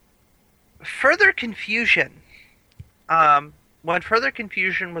further confusion. When Further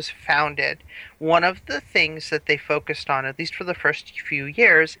Confusion was founded, one of the things that they focused on, at least for the first few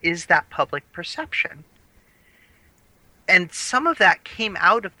years, is that public perception. And some of that came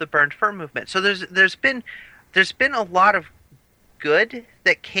out of the burned fur movement. So there's been a lot of good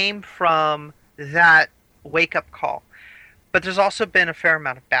that came from that wake-up call. But there's also been a fair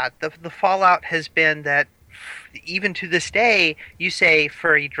amount of bad. The fallout has been that even to this day, you say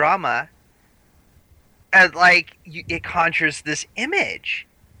furry drama, and it conjures this image.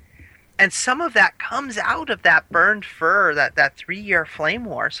 And some of that comes out of that burned fur, that 3-year flame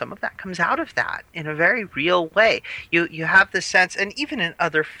war. Some of that comes out of that in a very real way. You have this sense, and even in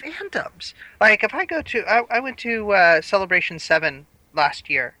other fandoms. Like, if I go to... I went to Celebration 7 last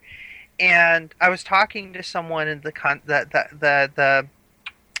year, and I was talking to someone, and the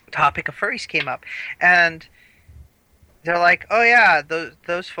topic of furries came up. And they're like, oh yeah,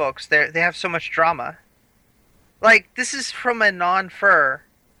 those folks, they have so much drama. Like, this is from a non-fur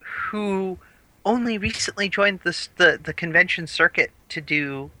who only recently joined the convention circuit to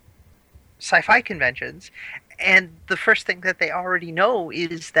do sci-fi conventions, and the first thing that they already know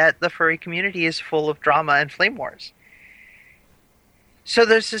is that the furry community is full of drama and flame wars. So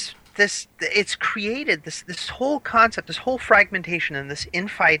there's it's created this whole concept, this whole fragmentation and this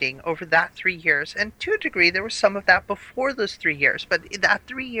infighting over that 3 years. And to a degree, there was some of that before those 3 years. But that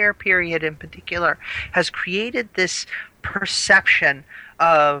 3-year period in particular has created this perception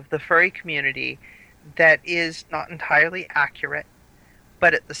of the furry community that is not entirely accurate.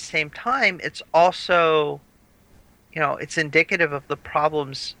 But at the same time, it's also, it's indicative of the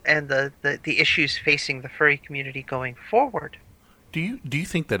problems and the issues facing the furry community going forward. Do you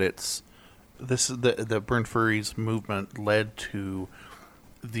think that the Burn Furries movement led to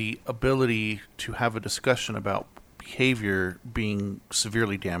the ability to have a discussion about behavior being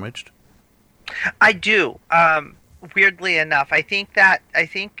severely damaged? I do. Weirdly enough, I think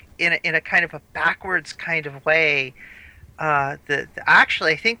in a kind of a backwards kind of way, I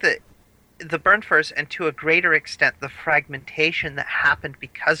think that the Burn Furs, and to a greater extent the fragmentation that happened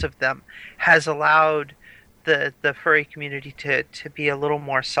because of them, has allowed the furry community to be a little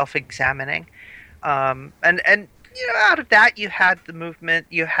more self-examining, and out of that you had the movement,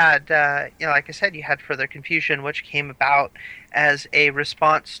 you had like I said, you had Further Confusion, which came about as a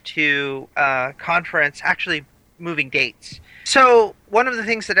response to conference actually moving dates. So one of the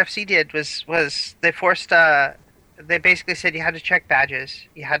things that FC did was they forced they basically said you had to check badges,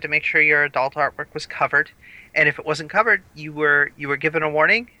 you had to make sure your adult artwork was covered. And if it wasn't covered, you were given a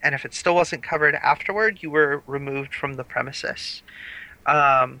warning. And if it still wasn't covered afterward, you were removed from the premises.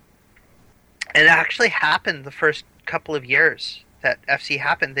 And it actually happened the first couple of years that FC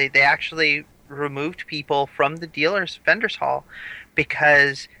happened. They actually removed people from the vendors hall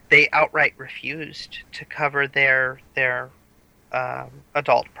because they outright refused to cover their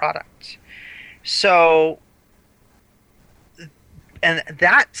adult products. So, and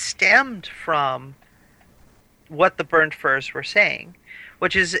that stemmed from what the Burned Furs were saying,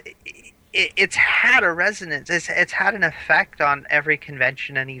 which is it's had a resonance. It's had an effect on every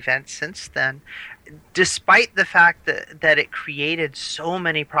convention and event since then, despite the fact that it created so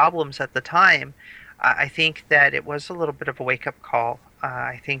many problems at the time. I think that it was a little bit of a wake-up call.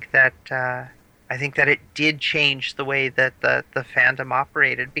 I think that it did change the way that the fandom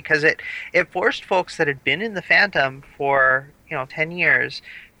operated, because it forced folks that had been in the fandom for 10 years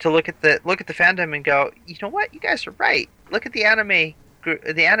to look at the fandom and go, you know what, you guys are right. Look at the anime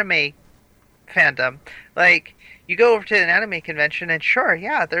fandom. Like, you go over to an anime convention and sure,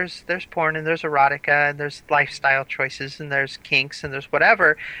 yeah, there's porn and there's erotica and there's lifestyle choices and there's kinks and there's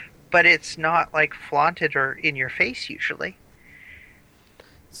whatever, but it's not like flaunted or in your face usually.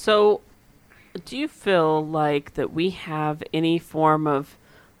 So, do you feel like that we have any form of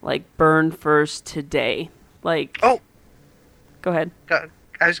like burn first today? Like, oh, go ahead.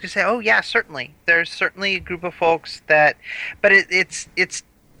 I was gonna say, oh yeah, certainly. There's certainly a group of folks that, but it's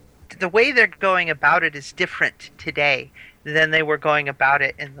the way they're going about it is different today than they were going about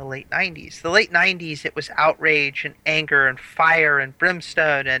it in the late 90s. The late 90s, it was outrage and anger and fire and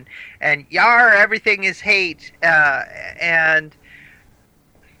brimstone and yar, everything is hate. And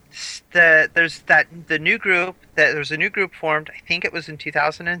there's a new group formed. I think it was in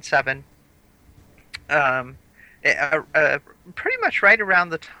 2007. Pretty much right around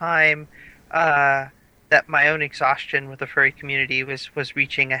the time that my own exhaustion with the furry community was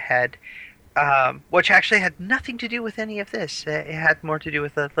reaching a head, which actually had nothing to do with any of this. It had more to do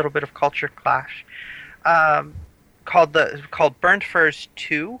with a little bit of culture clash, called Burned Furs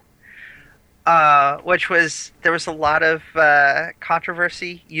 2, which there was a lot of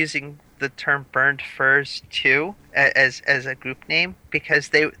controversy using the term Burned Furs 2 as a group name because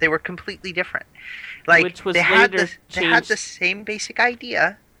they were completely different. Like Which was they had changed. the same basic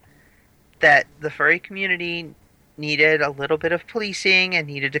idea that the furry community needed a little bit of policing and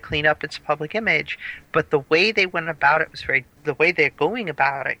needed to clean up its public image, but the way they went about it was the way they're going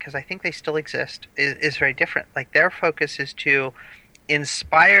about it, because I think they still exist, is very different. Like their focus is to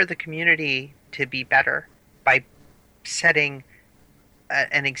inspire the community to be better by setting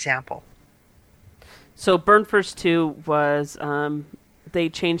an example. So Burn First 2 was, they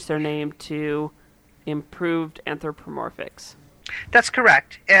changed their name to Improved Anthropomorphics. That's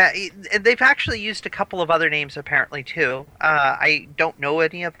correct. They've actually used a couple of other names apparently too. I don't know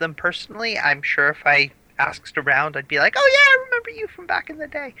any of them personally. I'm sure if I asked around, I'd be like, "Oh yeah, I remember you from back in the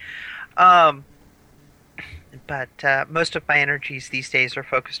day." But most of my energies these days are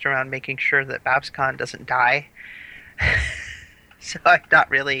focused around making sure that BabsCon doesn't die. So I'm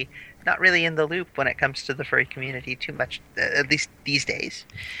not really in the loop when it comes to the furry community too much, at least these days.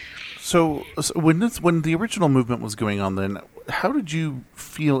 So when the original movement was going on, then how did you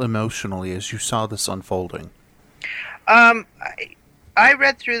feel emotionally as you saw this unfolding? I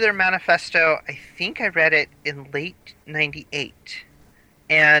read through their manifesto. I think I read it in late '98,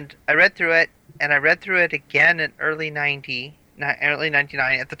 and I read through it, and I read through it again in early '99.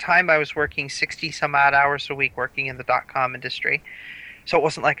 At the time, I was working 60 some odd hours a week working in the .com industry, so it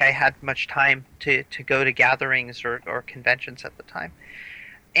wasn't like I had much time to go to gatherings or conventions at the time.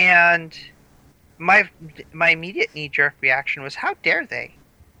 And my immediate knee-jerk reaction was, how dare they?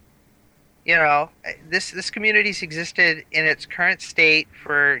 You know, this community's existed in its current state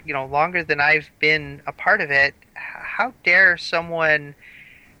for, longer than I've been a part of it. How dare someone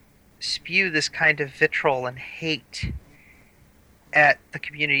spew this kind of vitriol and hate at the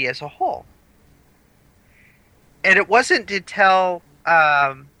community as a whole? And it wasn't until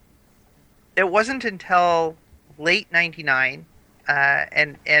late '99.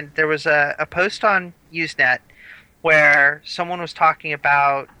 And there was a post on Usenet where someone was talking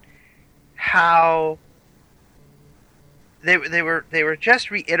about how they were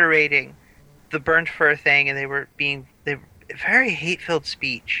just reiterating the burnt fur thing, and they were very hate-filled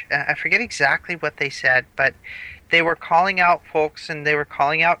speech. I forget exactly what they said, but they were calling out folks, and they were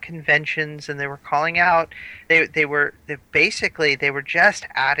calling out conventions, and they were calling out they were just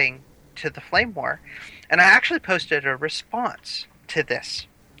adding to the flame war. And I actually posted a response to this,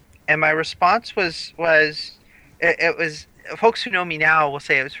 and my response was folks who know me now will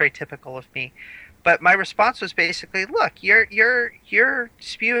say it was very typical of me, but my response was basically, look, you're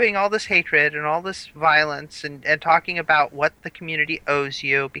spewing all this hatred and all this violence and talking about what the community owes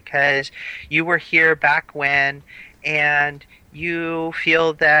you because you were here back when, and you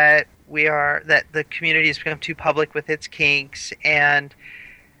feel that the community has become too public with its kinks, and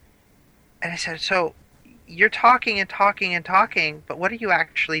I said, so you're talking and talking and talking, but what are you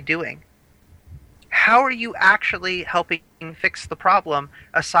actually doing? How are you actually helping fix the problem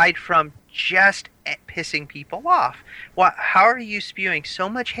aside from just pissing people off? How are you spewing so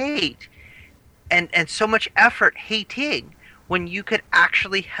much hate and so much effort hating when you could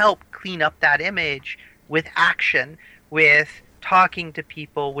actually help clean up that image with action, with talking to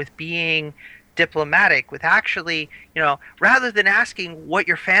people, with being diplomatic, with actually, rather than asking what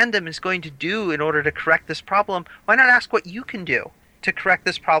your fandom is going to do in order to correct this problem, why not ask what you can do to correct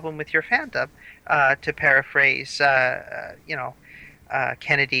this problem with your fandom, to paraphrase,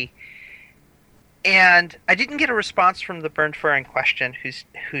 Kennedy. And I didn't get a response from the Burned Fur in question,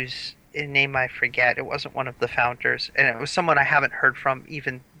 whose a name I forget. It wasn't one of the founders, and it was someone I haven't heard from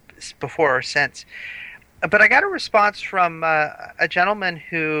even before or since. But I got a response from a gentleman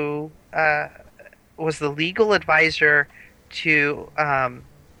who was the legal advisor to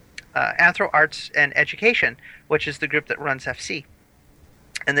Anthro Arts and Education, which is the group that runs FC.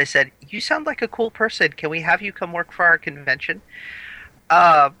 And they said, "You sound like a cool person. Can we have you come work for our convention?"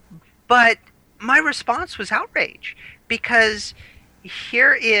 But my response was outrage, because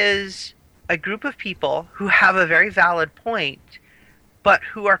here is a group of people who have a very valid point, but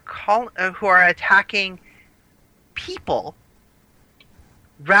who are attacking people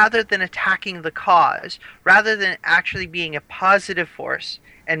rather than attacking the cause, rather than actually being a positive force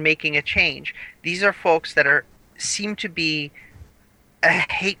and making a change. These are folks that seem to be a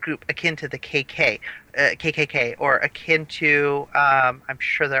hate group akin to the KKK, or akin to, I'm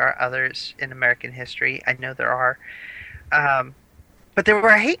sure there are others in American history. I know there are. But they were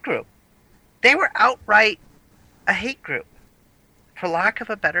a hate group. They were outright a hate group, for lack of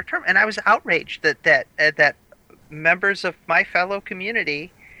a better term. And I was outraged that members of my fellow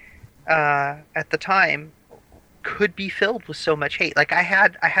community at the time could be filled with so much hate. Like I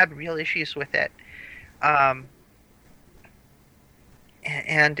had real issues with it.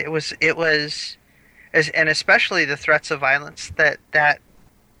 And it was, and especially the threats of violence that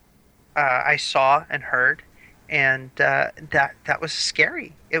I saw and heard, and that was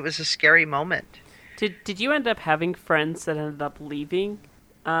scary. It was a scary moment. Did you end up having friends that ended up leaving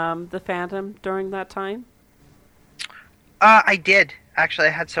the fandom during that time? I did. Actually,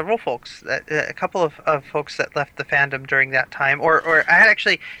 I had several folks, a couple of folks that left the fandom during that time, or I had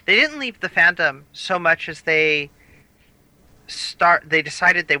they didn't leave the fandom so much as they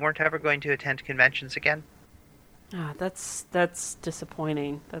decided they weren't ever going to attend conventions again. Oh, that's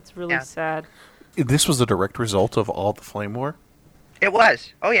disappointing. That's really sad. This was a direct result of all the flame war? It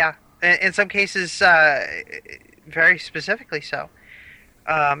was. Oh, yeah. In some cases, very specifically so.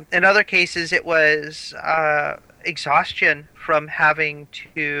 In other cases, it was exhaustion from having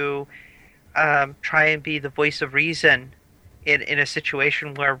to try and be the voice of reason in a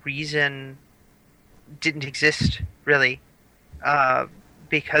situation where reason didn't exist, really.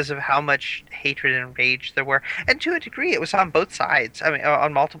 Because of how much hatred and rage there were. And to a degree, it was on both sides. I mean,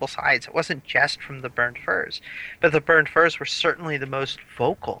 on multiple sides. It wasn't just from the Burned Furs. But the Burned Furs were certainly the most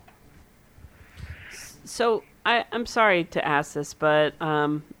vocal. So, I'm sorry to ask this, but,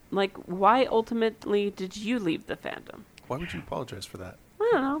 why ultimately did you leave the fandom? Why would you apologize for that? I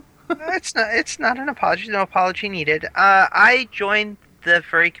don't know. It's not an apology. No apology needed. I joined the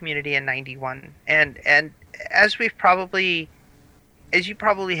furry community in 91. And as you probably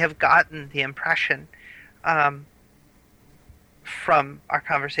have gotten the impression from our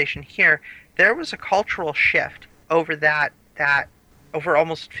conversation here, there was a cultural shift over that over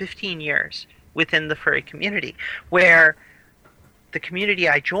almost 15 years within the furry community, where the community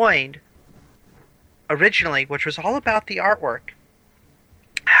I joined originally, which was all about the artwork,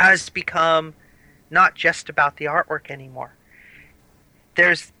 has become not just about the artwork anymore.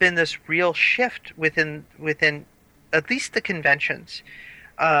 There's been this real shift within at least the conventions,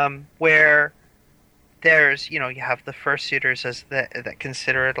 where there's, you have the fursuiters that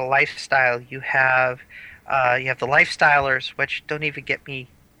consider it a lifestyle. You have the lifestylers, which don't even get me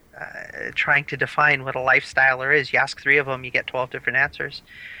trying to define what a lifestyler is. You ask 3 of them, you get 12 different answers.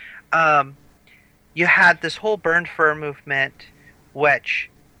 You had this whole Burned Fur movement, which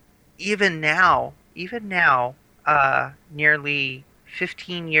even now, nearly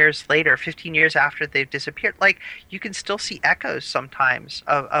 15 years later, 15 years after they've disappeared, you can still see echoes sometimes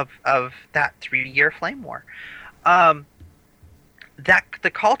of that 3-year flame war. That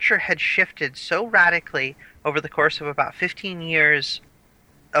the culture had shifted so radically over the course of about 15 years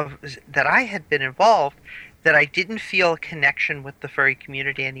that I had been involved, that I didn't feel a connection with the furry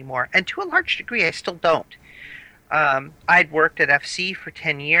community anymore. And to a large degree, I still don't. I'd worked at FC for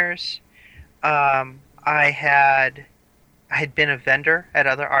 10 years. I had been a vendor at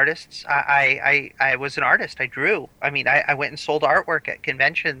other artists. I was an artist. I drew. I mean, I went and sold artwork at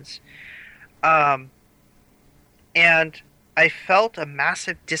conventions. And I felt a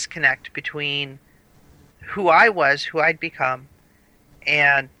massive disconnect between who I was, who I'd become,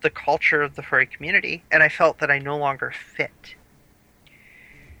 and the culture of the furry community. And I felt that I no longer fit.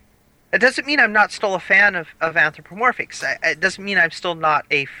 It doesn't mean I'm not still a fan of anthropomorphics. It doesn't mean I'm still not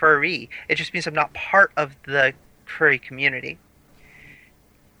a furry. It just means I'm not part of the furry community.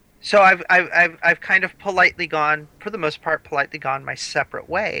 So I've kind of politely gone, for the most part, my separate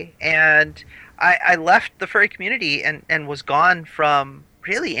way. And I left the furry community and was gone from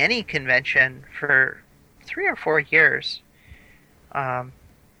really any convention for 3 or 4 years.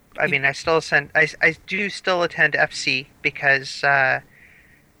 I mean, I do still attend FC because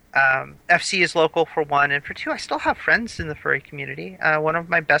FC is local for one, and for two, I still have friends in the furry community. One of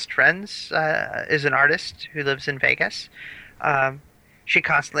my best friends is an artist who lives in Vegas. She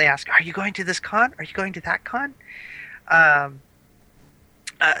constantly asks, "Are you going to this con? Are you going to that con?"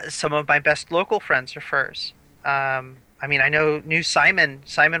 Some of my best local friends are furs. I mean, I knew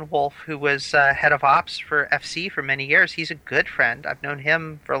Simon Wolf, who was head of ops for FC for many years. He's a good friend. I've known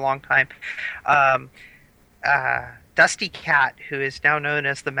him for a long time. Dusty Cat, who is now known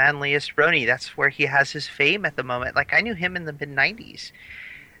as the manliest brony. That's where he has his fame at the moment. Like, I knew him in the mid-90s.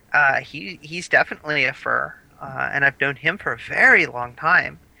 He's definitely a fur, and I've known him for a very long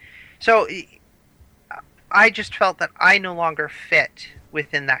time. So I just felt that I no longer fit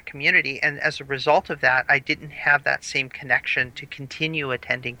within that community, and as a result of that, I didn't have that same connection to continue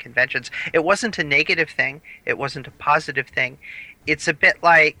attending conventions. It wasn't a negative thing. It wasn't a positive thing. It's a bit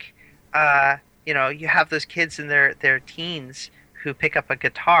like, you have those kids in their teens who pick up a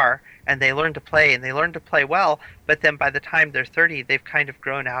guitar and they learn to play, and they learn to play well, but then by the time they're 30, they've kind of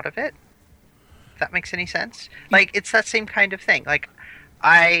grown out of it. If that makes any sense? Like, it's that same kind of thing. Like,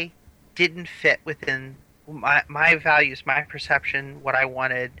 I didn't fit within my values, my perception, what I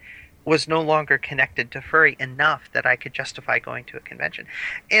wanted was no longer connected to furry enough that I could justify going to a convention.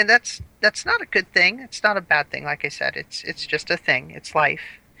 And that's not a good thing. It's not a bad thing. Like I said, it's just a thing. It's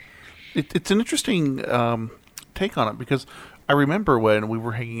life. It's an interesting take on it, because I remember when we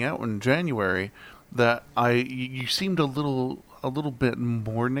were hanging out in January that you seemed a little bit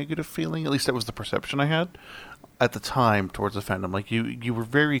more negative feeling. At least that was the perception I had at the time towards the fandom. Like, you were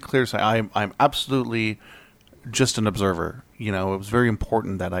very clear to say, I'm absolutely just an observer. You know, it was very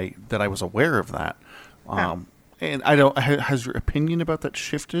important that I was aware of that. And has your opinion about that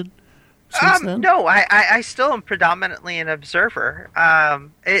shifted since then? No, I still am predominantly an observer.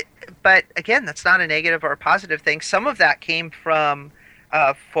 But again, that's not a negative or a positive thing. Some of that came from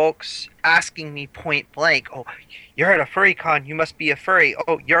folks asking me point blank, "Oh, you're at a furry con, you must be a furry.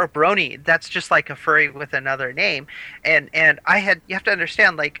 Oh, you're a brony. That's just like a furry with another name." And you have to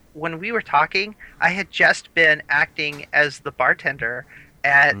understand, like, when we were talking, I had just been acting as the bartender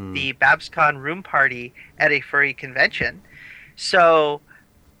at the BabsCon room party at a furry convention. So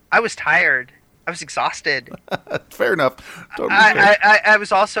I was tired. I was exhausted. Fair enough. Totally I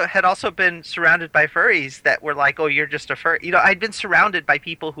had also been surrounded by furries that were like, "Oh, you're just a furry." You know, I'd been surrounded by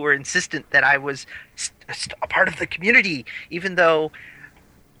people who were insistent that I was a part of the community, even though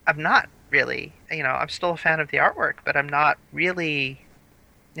I'm not really. You know, I'm still a fan of the artwork, but I'm not really.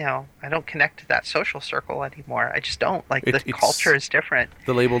 You know, I don't connect to that social circle anymore. I just don't. Like, the culture is different.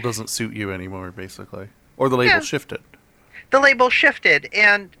 The label doesn't suit you anymore, basically, or the label shifted. The label shifted,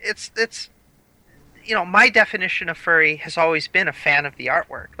 and it's. You know, my definition of furry has always been a fan of the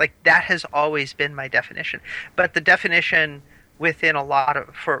artwork. Like, that has always been my definition. But the definition within a lot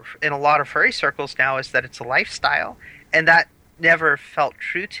of furry circles now is that it's a lifestyle, and that never felt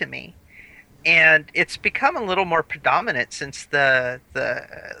true to me. And it's become a little more predominant since the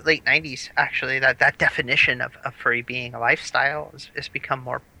late 90s, actually. That definition of furry being a lifestyle has become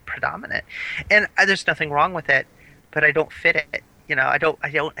more predominant. And there's nothing wrong with it, but I don't fit it. You know, I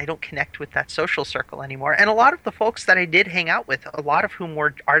don't connect with that social circle anymore. And a lot of the folks that I did hang out with, a lot of whom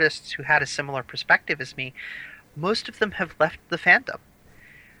were artists who had a similar perspective as me, most of them have left the fandom.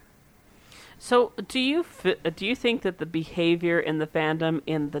 So, do you think that the behavior in the fandom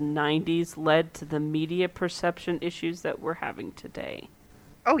in the 90s led to the media perception issues that we're having today?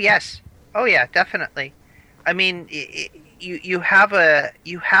 Oh, yes. Oh, yeah, definitely. I mean, you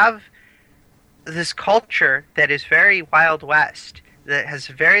have this culture that is very Wild West, that has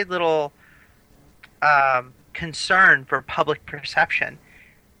very little concern for public perception.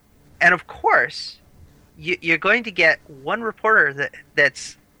 And of course, you're going to get one reporter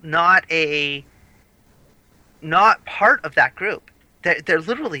that's not part of that group.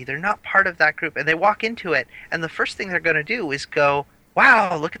 They're not part of that group, and they walk into it, and the first thing they're going to do is go,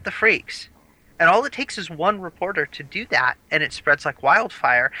 "Wow, look at the freaks." And all it takes is one reporter to do that, and it spreads like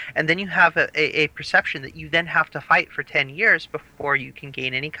wildfire. And then you have a perception that you then have to fight for 10 years before you can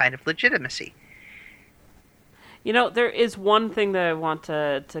gain any kind of legitimacy. You know, there is one thing that I want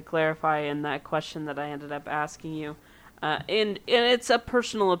to clarify in that question that I ended up asking you. And it's a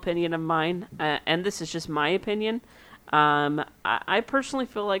personal opinion of mine, and this is just my opinion. I personally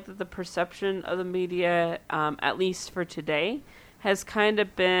feel like that the perception of the media, at least for today, has kind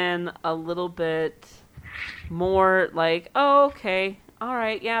of been a little bit more like, "Oh, okay, all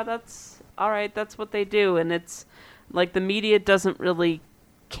right, yeah, that's what they do," and it's like the media doesn't really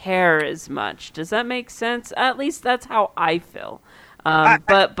care as much. Does that make sense? At least that's how I feel. I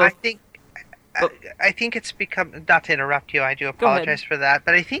think it's become, not to interrupt you, I do apologize for that,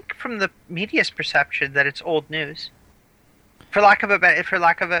 but I think from the media's perception that it's old news. For lack of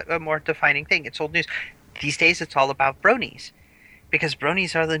a more defining thing, it's old news. These days it's all about bronies, because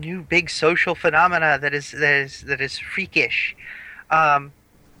bronies are the new big social phenomena that is freakish. But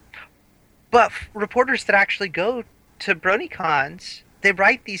reporters that actually go to BronyCons, they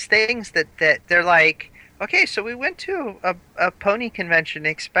write these things that they're like, okay, so we went to a pony convention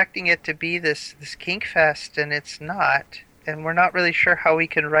expecting it to be this kink fest, and it's not. And we're not really sure how we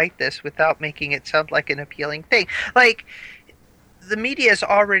can write this without making it sound like an appealing thing. Like, the media has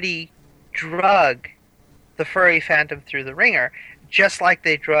already drug the furry fandom through the ringer, just like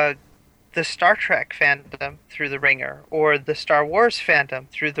they drug the Star Trek fandom through the ringer, or the Star Wars fandom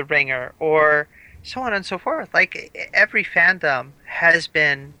through the ringer, or so on and so forth. Like, every fandom has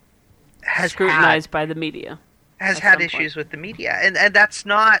scrutinized by the media. Has had issues with the media, and that's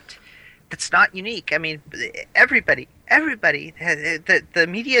not unique. I mean, everybody. The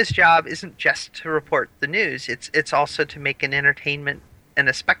media's job isn't just to report the news. It's also to make an entertainment and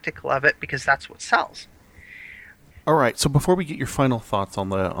a spectacle of it, because that's what sells. All right, so before we get your final thoughts on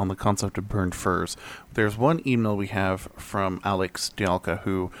the concept of burned furs, there's one email we have from Alex Dialka,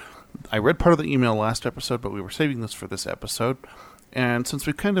 who I read part of the email last episode, but we were saving this for this episode. And since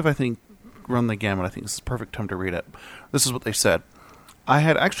we've kind of, I think, run the gamut, I think this is the perfect time to read it. This is what they said. I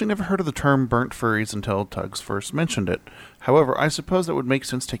had actually never heard of the term burnt furries until Tugs first mentioned it. However, I suppose that would make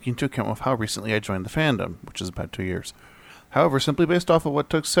sense taking into account of how recently I joined the fandom, which is about 2 years. However, simply based off of what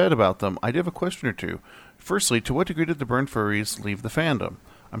Tugs said about them, I do have a question or two. Firstly, to what degree did the burnt furries leave the fandom?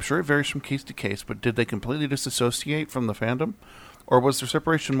 I'm sure it varies from case to case, but did they completely disassociate from the fandom? Or was their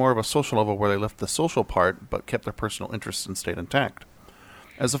separation more of a social level where they left the social part, but kept their personal interests and stayed intact?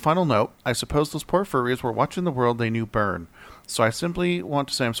 As a final note, I suppose those poor furries were watching the world they knew burn. So I simply want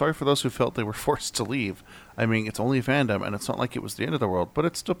to say I'm sorry for those who felt they were forced to leave. I mean, it's only a fandom, and it's not like it was the end of the world, but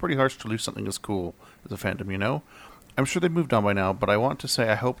it's still pretty harsh to lose something as cool as a fandom, you know? I'm sure they've moved on by now, but I want to say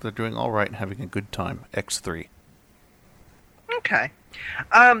I hope they're doing all right and having a good time. X3. Okay.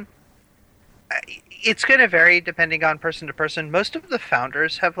 It's going to vary depending on person to person. Most of the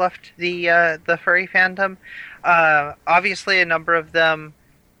founders have left the furry fandom. Obviously, a number of them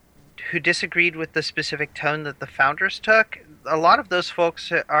who disagreed with the specific tone that the founders took. A lot of those folks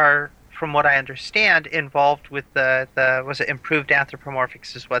are, from what I understand, involved with the was it improved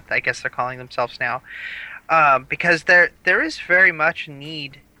anthropomorphics is what I guess they're calling themselves now. Because there is very much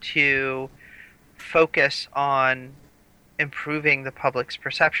need to focus on improving the public's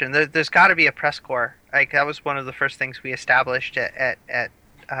perception. There's got to be a press corps. Like, that was one of the first things we established at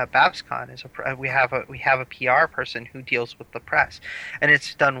BabsCon. Is we have a PR person who deals with the press, and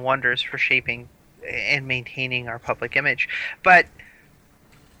it's done wonders for shaping and maintaining our public image. But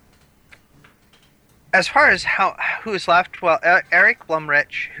as far as who's left, well, Eric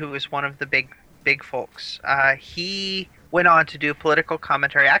Blumrich, who is one of the big folks, he went on to do political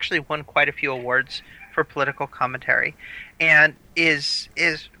commentary. Actually won quite a few awards for political commentary, and is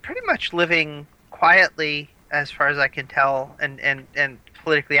pretty much living quietly, as far as I can tell, and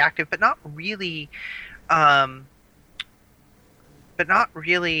politically active, but not really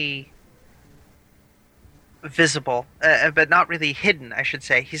visible, but not really hidden, I should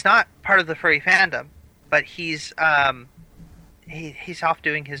say. He's not part of the furry fandom, but he's off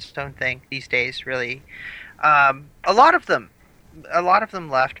doing his own thing these days, really. A lot of them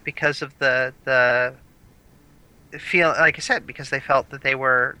left because of the feel, like I said, because they felt that they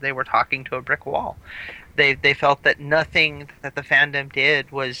were talking to a brick wall. They felt that nothing that the fandom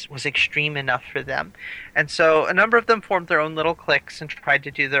did was extreme enough for them, and so a number of them formed their own little cliques and tried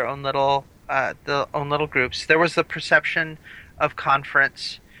to do their own little groups. There was the perception of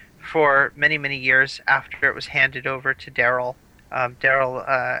Conference for many years after it was handed over to Daryl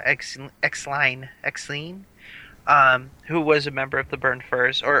Exline, who was a member of the Burned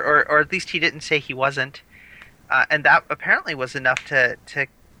Furs, or at least he didn't say he wasn't, and that apparently was enough to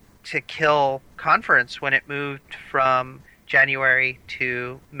kill Conference when it moved from January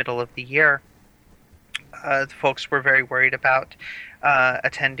to middle of the year. The folks were very worried about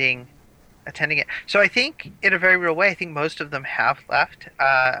attending it. So I think, in a very real way, I think most of them have left.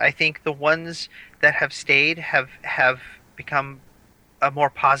 I think the ones that have stayed have become a more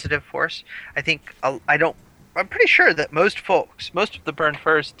positive force. I think I'm pretty sure that most of the Burned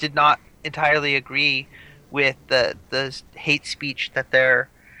Furs did not entirely agree with the hate speech that their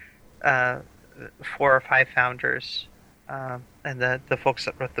 4 or 5 founders and the folks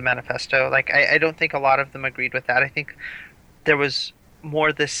that wrote the manifesto. Like, I don't think a lot of them agreed with that. I think there was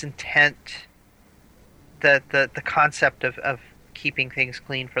more this intent, the concept of keeping things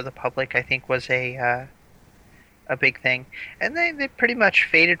clean for the public, I think, was a big thing. And they pretty much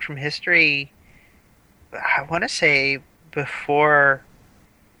faded from history. I want to say before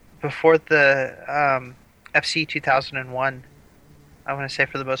the FC 2001. I want to say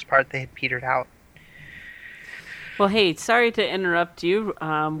for the most part they had petered out. Well, hey, sorry to interrupt you.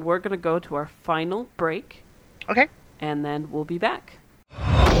 We're going to go to our final break. Okay. And then we'll be back.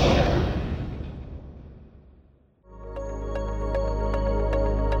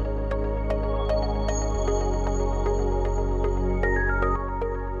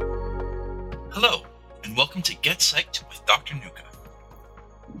 Hello, and welcome to Get Psyched with Dr. Nuka.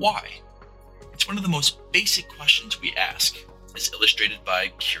 Why? It's one of the most basic questions we ask, as illustrated by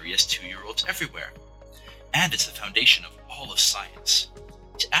curious 2-year-olds everywhere. And it's the foundation of all of science.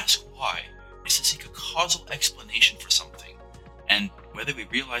 To ask why is to seek a causal explanation for something, and whether we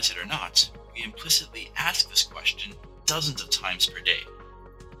realize it or not, we implicitly ask this question dozens of times per day.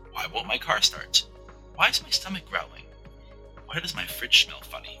 Why won't my car start? Why is my stomach growling? Why does my fridge smell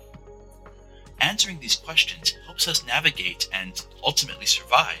funny? Answering these questions helps us navigate and ultimately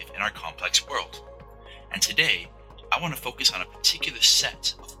survive in our complex world. And today, I want to focus on a particular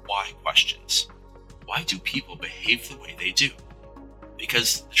set of why questions. Why do people behave the way they do?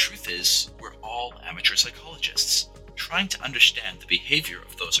 Because the truth is, we're all amateur psychologists, trying to understand the behavior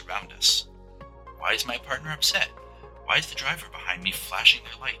of those around us. Why is my partner upset? Why is the driver behind me flashing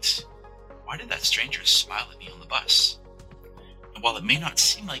their lights? Why did that stranger smile at me on the bus? And while it may not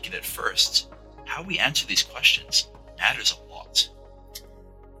seem like it at first, how we answer these questions matters a lot.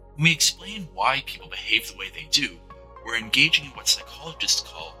 When we explain why people behave the way they do, we're engaging in what psychologists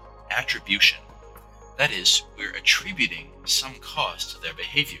call attribution. That is, we're attributing some cause to their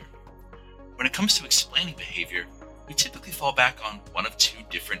behavior. When it comes to explaining behavior, we typically fall back on one of two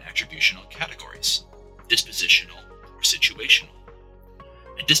different attributional categories: dispositional or situational.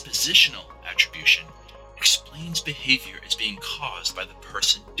 A dispositional attribution explains behavior as being caused by the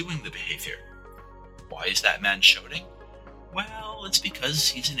person doing the behavior. Why is that man shouting? Well, it's because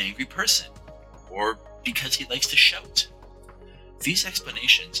he's an angry person, or because he likes to shout. These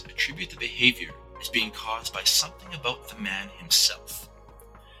explanations attribute the behavior as being caused by something about the man himself.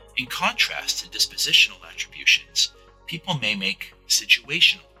 In contrast to dispositional attributions, people may make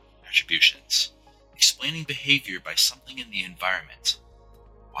situational attributions, explaining behavior by something in the environment.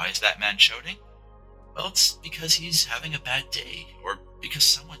 Why is that man shouting? Well, it's because he's having a bad day, or because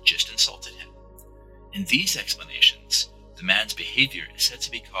someone just insulted him. In these explanations, the man's behavior is said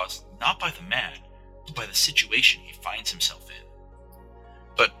to be caused not by the man, but by the situation he finds himself in.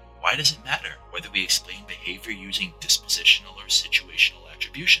 But why does it matter whether we explain behavior using dispositional or situational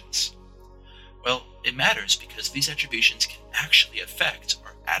attributions? Well, it matters because these attributions can actually affect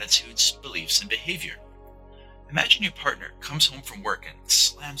our attitudes, beliefs, and behavior. Imagine your partner comes home from work and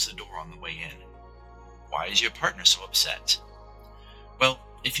slams the door on the way in. Why is your partner so upset? Well,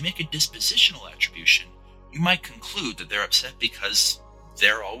 if you make a dispositional attribution, you might conclude that they're upset because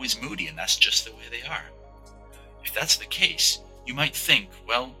they're always moody and that's just the way they are. If that's the case, you might think,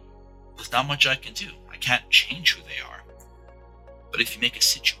 well, there's not much I can do. I can't change who they are. But if you make a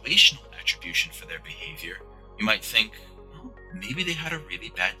situational attribution for their behavior, you might think, well, maybe they had a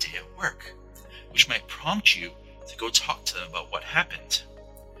really bad day at work, which might prompt you to go talk to them about what happened.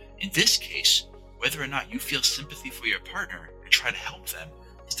 In this case, whether or not you feel sympathy for your partner and try to help them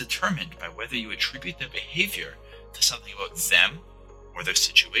is determined by whether you attribute their behavior to something about them or their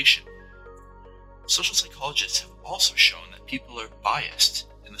situation. Social psychologists have also shown that people are biased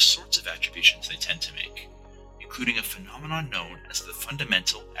in the sorts of attributions they tend to make, including a phenomenon known as the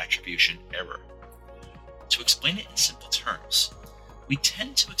fundamental attribution error. To explain it in simple terms, we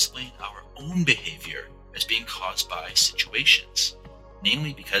tend to explain our own behavior as being caused by situations,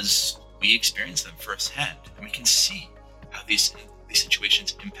 namely because we experience them firsthand and we can see how these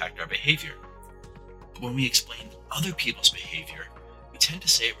situations impact our behavior. But when we explain other people's behavior, we tend to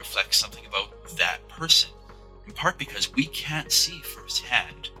say it reflects something about that person, in part because we can't see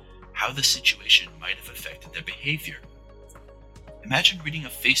firsthand how the situation might have affected their behavior. Imagine reading a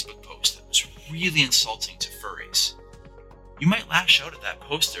Facebook post that was really insulting to furries. You might lash out at that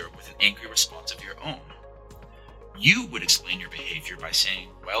poster with an angry response of your own. You would explain your behavior by saying,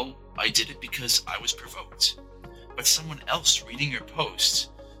 well, I did it because I was provoked. But someone else reading your post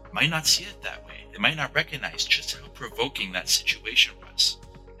might not see it that way. They might not recognize just how provoking that situation was.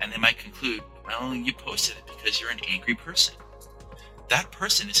 And they might conclude, well, you posted it because you're an angry person. That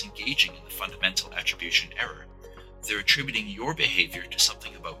person is engaging in the fundamental attribution error. They're attributing your behavior to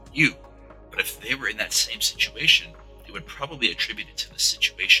something about you, but if they were in that same situation, they would probably attribute it to the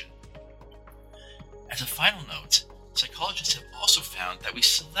situation. As a final note, psychologists have also found that we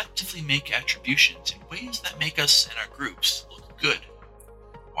selectively make attributions in ways that make us and our groups look good.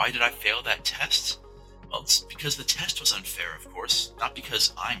 Why did I fail that test? Well, it's because the test was unfair, of course, not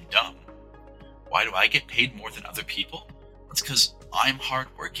because I'm dumb. Why do I get paid more than other people? It's because I'm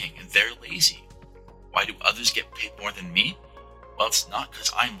hardworking and they're lazy. Why do others get paid more than me? Well, it's not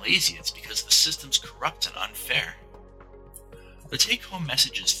because I'm lazy, it's because the system's corrupt and unfair. The take-home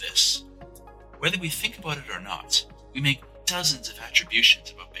message is this. Whether we think about it or not, we make dozens of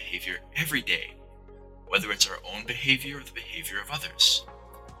attributions about behavior every day, whether it's our own behavior or the behavior of others.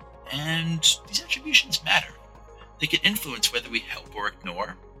 And these attributions matter. They can influence whether we help or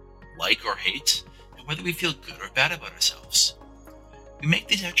ignore, like or hate, and whether we feel good or bad about ourselves. We make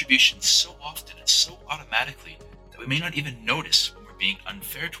these attributions so often and so automatically that we may not even notice when we're being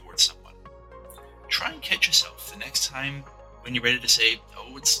unfair towards someone. Try and catch yourself the next time when you're ready to say,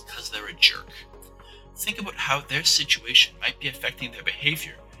 oh, it's because they're a jerk. Think about how their situation might be affecting their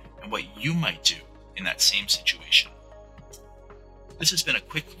behavior and what you might do in that same situation. This has been a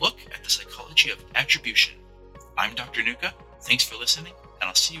quick look at the psychology of attribution. I'm Dr. Nuka. Thanks for listening, and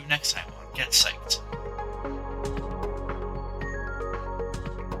I'll see you next time on Get Psyched.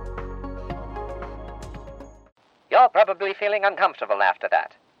 You're probably feeling uncomfortable after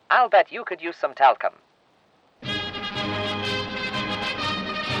that. I'll bet you could use some talcum.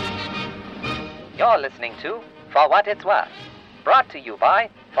 You're listening to For What It's Worth, brought to you by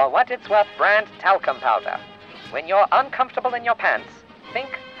For What It's Worth brand talcum powder. When you're uncomfortable in your pants,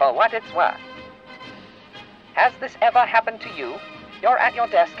 think For What It's Worth. Has this ever happened to you? You're at your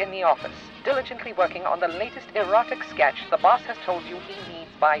desk in the office, diligently working on the latest erotic sketch the boss has told you he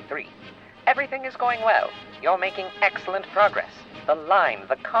needs by 3. Everything is going well. You're making excellent progress. The line,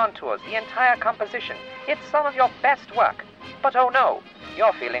 the contours, the entire composition. It's some of your best work. But oh no,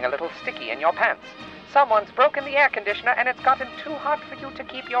 you're feeling a little sticky in your pants. Someone's broken the air conditioner and it's gotten too hot for you to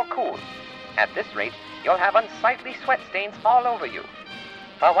keep your cool. At this rate, you'll have unsightly sweat stains all over you.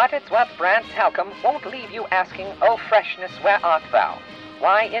 For What It's Worth brand talcum won't leave you asking, oh freshness, where art thou?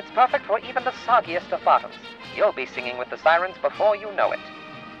 Why, it's perfect for even the soggiest of bottoms. You'll be singing with the sirens before you know it.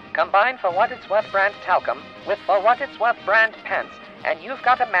 Combine For What It's Worth brand talcum with For What It's Worth brand pants, and you've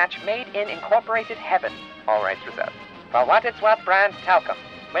got a match made in incorporated heaven. All rights reserved. For What It's Worth brand talcum.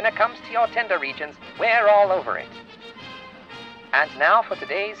 When it comes to your tender regions, we're all over it. And now for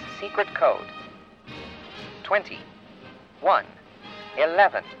today's secret code. 20, 1,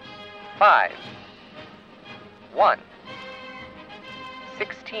 11, 5, 1,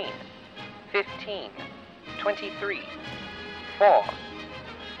 16, 15, 23, 4,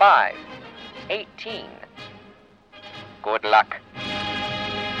 5, 18. Good luck.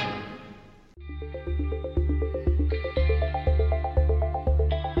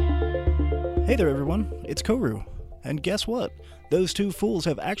 Hey there, everyone. It's Koru. And guess what? Those two fools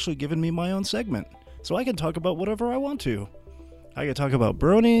have actually given me my own segment, so I can talk about whatever I want to. I can talk about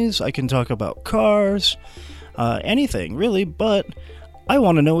bronies, I can talk about cars, anything, really, but I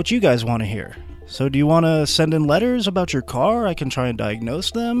want to know what you guys want to hear. So do you want to send in letters about your car? I can try and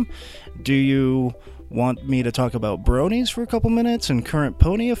diagnose them. Do you want me to talk about bronies for a couple minutes and current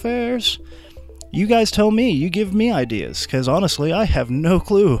pony affairs? You guys tell me, you give me ideas, because honestly, I have no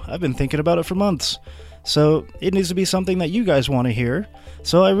clue. I've been thinking about it for months. So it needs to be something that you guys want to hear,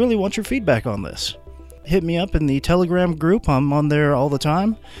 so I really want your feedback on this. Hit me up in the Telegram group, I'm on there all the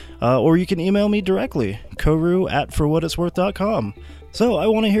time, or you can email me directly, koru@forwhatitsworth.com. So I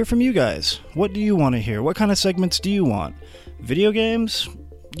want to hear from you guys. What do you want to hear? What kind of segments do you want? Video games?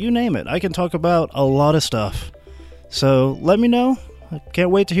 You name it. I can talk about a lot of stuff. So let me know. I can't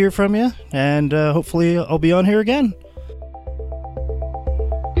wait to hear from you, and hopefully I'll be on here again.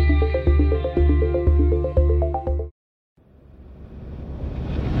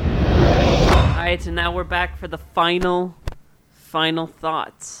 Alright, and now we're back for the final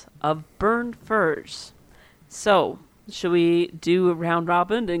thoughts of Burned Furs. So, should we do a round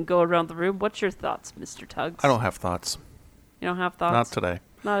robin and go around the room? What's your thoughts, Mr. Tuggs? I don't have thoughts. You don't have thoughts? Not today.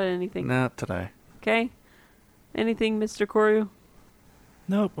 Not anything? Not today. Okay. Anything, Mr. Koru?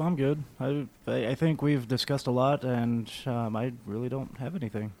 Nope, I'm good. I think we've discussed a lot, and I really don't have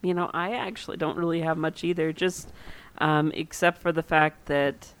anything. You know, I actually don't really have much either, just except for the fact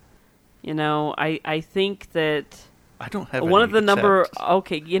that, you know, I think that I don't have one of the number.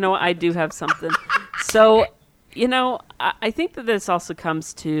 Okay, you know, I do have something. So, you know, I think that this also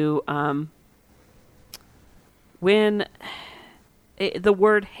comes to when the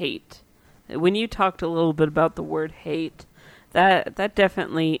word hate. When you talked a little bit about the word hate, that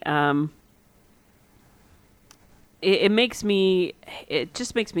definitely it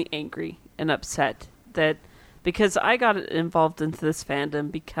just makes me angry and upset that because I got involved into this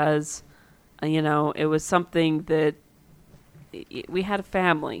fandom because, it was something that we had a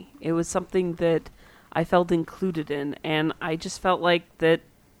family. It was something that I felt included in, and I just felt like that,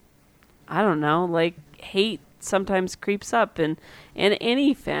 I don't know, like hate sometimes creeps up in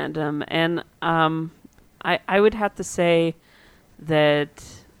any fandom, and I would have to say that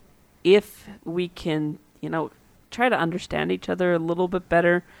if we can, try to understand each other a little bit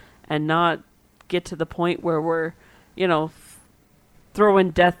better and not get to the point where we're,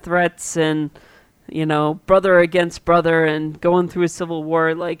 throwing death threats and, brother against brother and going through a civil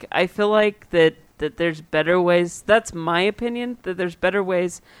war. Like, I feel like that there's better ways. That's my opinion, that there's better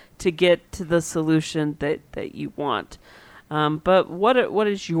ways to get to the solution that you want. But what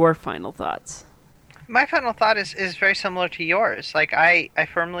is your final thoughts? My final thought is very similar to yours. Like, I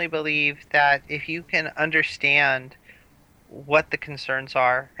firmly believe that if you can understand what the concerns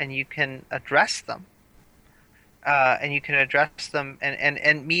are and you can address them,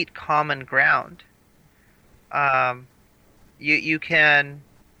 and meet common ground, you can,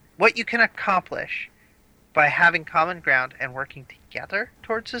 what you can accomplish by having common ground and working together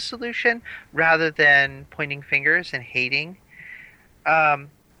towards a solution rather than pointing fingers and hating,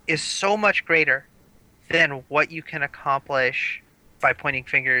 is so much greater than what you can accomplish by pointing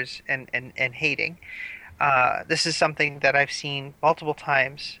fingers and hating. This is something that I've seen multiple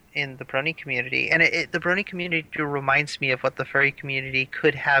times in the Brony community, and the Brony community reminds me of what the furry community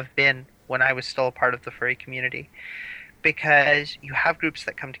could have been when I was still a part of the furry community, because you have groups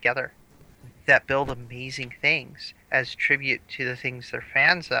that come together that build amazing things as tribute to the things they're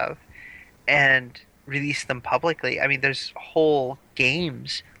fans of and release them publicly. I mean, there's whole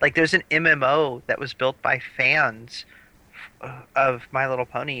games, like there's an MMO that was built by fans of My Little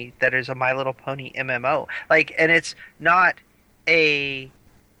Pony that is a My Little Pony MMO, like, and it's not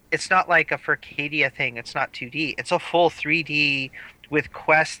like a Furcadia thing. It's not 2D. It's a full 3D with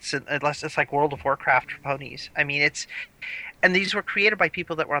quests, and unless it's like World of Warcraft for ponies. I mean, and these were created by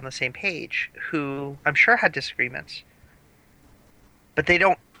people that were on the same page, who I'm sure had disagreements, but they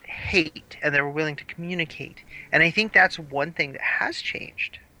don't hate, and they were willing to communicate. And I think that's one thing that has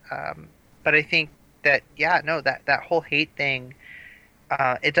changed. But I think that, that whole hate thing,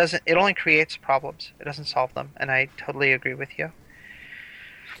 it only creates problems. It doesn't solve them. And I totally agree with you.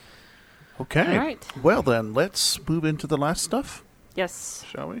 Okay. All right. Well, then, let's move into the last stuff. Yes.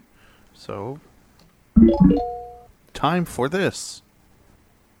 Shall we? So, time for this.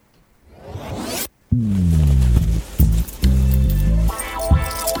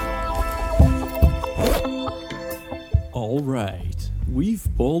 All right, we've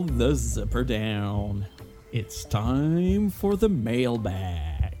pulled the zipper down. It's time for the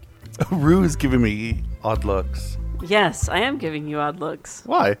mailbag. Rue is giving me odd looks. Yes, I am giving you odd looks.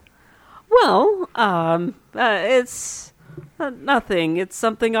 Why? Well, it's nothing. It's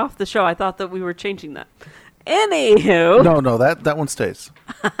something off the show. I thought that we were changing that. Anywho. No, that one stays.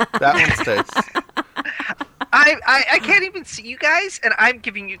 That one stays. I can't even see you guys, and I'm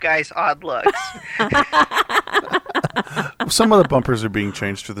giving you guys odd looks. Some of the bumpers are being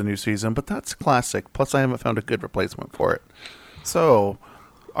changed for the new season, but that's classic. Plus, I haven't found a good replacement for it. So,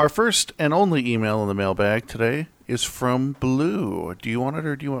 our first and only email in the mailbag today is from Blue. Do you want it,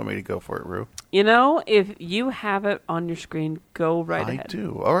 or do you want me to go for it, Rue? If you have it on your screen, go right ahead. I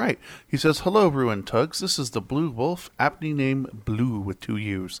do. All right. He says, "Hello, Rue and Tugs. This is the Blue Wolf, aptly named Blue with 2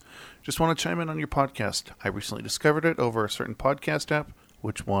 U's. Just want to chime in on your podcast. I recently discovered it over a certain podcast app.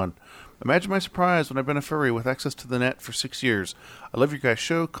 Which one? Imagine my surprise when I've been a furry with access to the net for 6 years. I love your guys'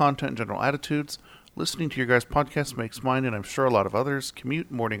 show, content, and general attitudes. Listening to your guys' podcast makes mine, and I'm sure a lot of others,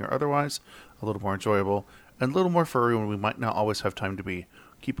 commute, morning or otherwise, a little more enjoyable, and a little more furry when we might not always have time to be.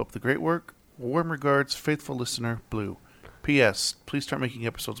 Keep up the great work. Warm regards, faithful listener, Blue. P.S. Please start making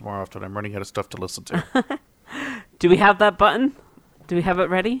episodes more often. I'm running out of stuff to listen to." Do we have that button? Do we have it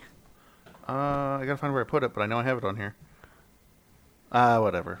ready? I gotta find where I put it, but I know I have it on here.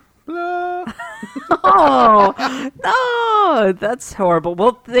 Whatever. Oh, no, that's horrible.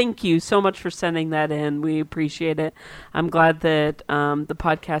 Well, thank you so much for sending that in. We appreciate it. I'm glad that the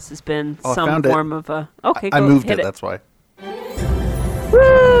podcast has been some form of a... Okay, I moved it, that's why.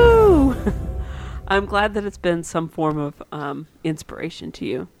 Woo! I'm glad that it's been some form of inspiration to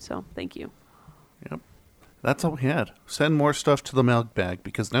you, so thank you. Yep. That's all we had. Send more stuff to the mailbag,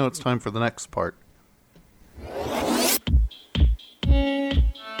 because now it's time for the next part.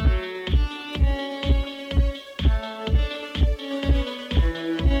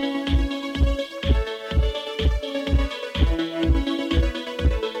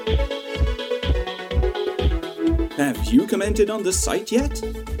 Have you commented on the site yet?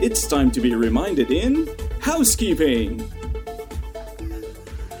 It's time to be reminded in housekeeping.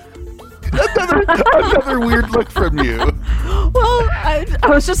 Another weird look from you. Well, I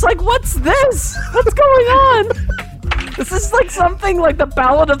was just like, what's this? What's going on? Is this like something like the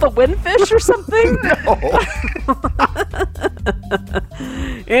Ballad of the Windfish or something? No.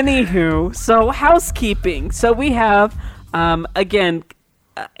 Anywho, so housekeeping. So we have, again,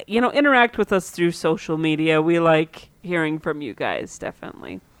 interact with us through social media. We like hearing from you guys,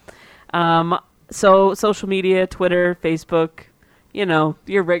 definitely. So social media, Twitter, Facebook,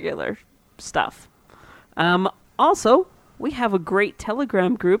 your regular stuff. Also, we have a great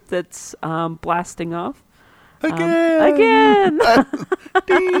Telegram group that's blasting off. Again!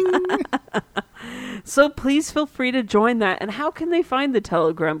 Ding! So please feel free to join that. And how can they find the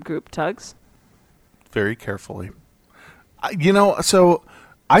Telegram group, Tugs? Very carefully. So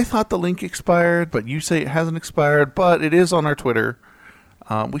I thought the link expired, but you say it hasn't expired, but it is on our Twitter.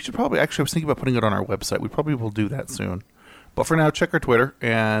 We should probably, I was thinking about putting it on our website. We probably will do that soon. But for now, check our Twitter,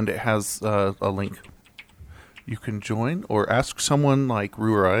 and it has a link. You can join or ask someone like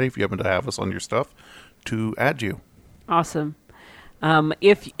Rue or I, if you happen to have us on your stuff, to add you. Awesome. I'll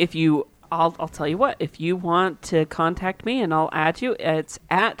tell you what, if you want to contact me and I'll add you, it's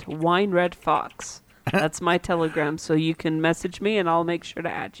at WineRedFox. That's my Telegram, so you can message me and I'll make sure to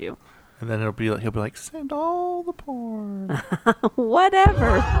add you. And then he'll be like, send all the porn.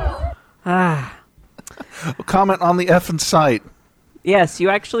 Whatever. Comment on the effing site. Yes, you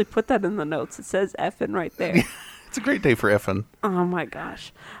actually put that in the notes. It says effing right there. It's a great day for effing. Oh my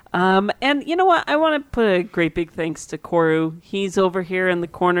gosh. And you know what? I want to put a great big thanks to Koru. He's over here in the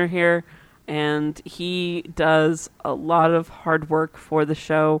corner here, and he does a lot of hard work for the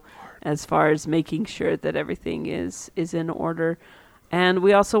show as far as making sure that everything is in order. And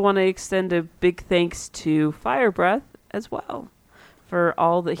we also want to extend a big thanks to Firebreath as well for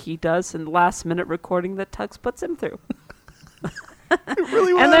all that he does and last-minute recording that Tugs puts him through. It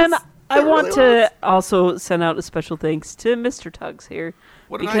really was. And then I want to also send out a special thanks to Mr. Tugs here.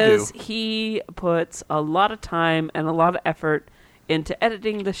 What did because I do? He puts a lot of time and a lot of effort into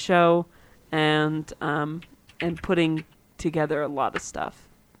editing the show and putting together a lot of stuff.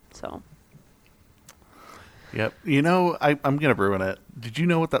 So. Yep. I'm going to ruin it. Did you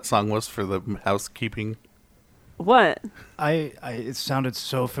know what that song was for the housekeeping? What? It sounded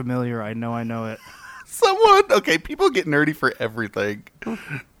so familiar. I know it. People get nerdy for everything.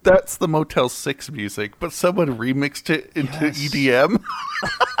 That's the Motel 6 music, but someone remixed it into EDM.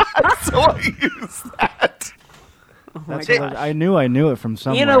 So I used that. Oh my gosh. I knew it from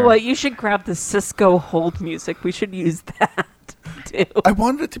somewhere. You know what? You should grab the Cisco hold music. We should use that too. I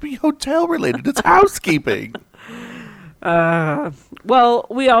wanted it to be hotel related. It's housekeeping. Well,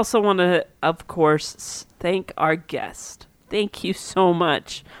 we also want to, of course, thank our guest. Thank you so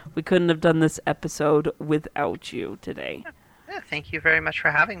much. We couldn't have done this episode without you today. Yeah, thank you very much for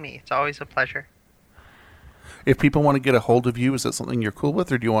having me. It's always a pleasure. If people want to get a hold of you, is that something you're cool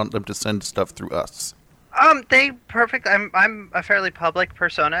with, or do you want them to send stuff through us? I'm a fairly public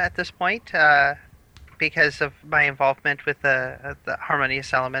persona at this point because of my involvement with the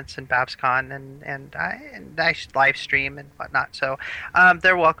Harmonious Elements and BabsCon, and I live stream and whatnot. So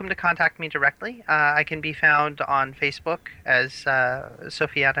they're welcome to contact me directly. I can be found on Facebook as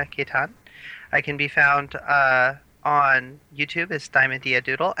Sofiana Ketan. I can be found on YouTube as Diamondia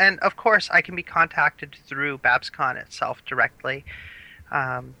Doodle, and of course I can be contacted through BabsCon itself directly.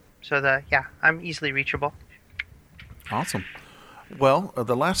 I'm easily reachable. Awesome. Well,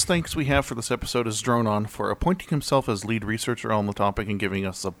 the last thanks we have for this episode is Dronon for appointing himself as lead researcher on the topic and giving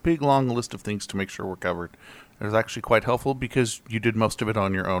us a big long list of things to make sure we're covered. It was actually quite helpful because you did most of it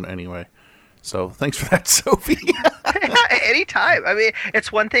on your own anyway. So thanks for that, Sophie. Anytime. I mean,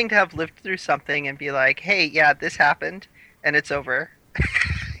 it's one thing to have lived through something and be like, hey, yeah, this happened, and it's over.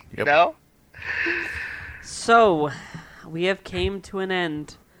 Yep. No? So, we have came to an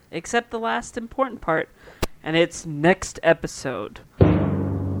end, except the last important part, and it's next episode.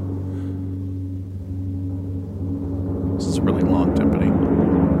 This is really long, Tiffany.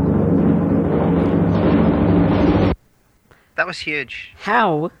 That was huge.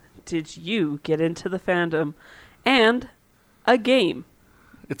 How did you get into the fandom? And a game.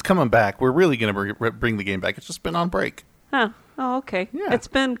 It's coming back. We're really going to bring the game back. It's just been on break. Oh, okay. Yeah. It's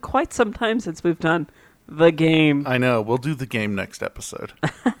been quite some time since we've done the game. I know. We'll do the game next episode.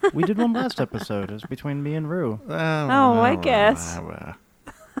 We did one last episode. It was between me and Rue. I guess. I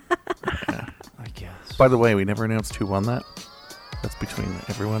guess. By the way, we never announced who won that. That's between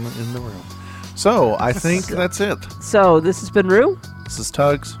everyone in the room. So, I think that's it. So, this has been Rue. This is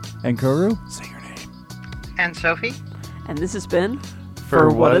Tugs. And Koru. Say your name. And Sophie. And this has been For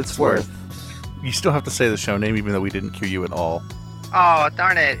What It's Worth. You still have to say the show name, even though we didn't cue you at all. Oh,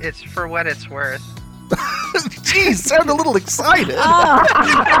 darn it. It's For What It's Worth. Jeez, sound a little excited.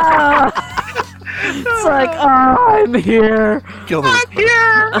 It's like, I'm here. Kill the I'm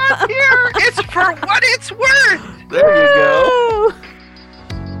here. It's For What It's Worth. There you go.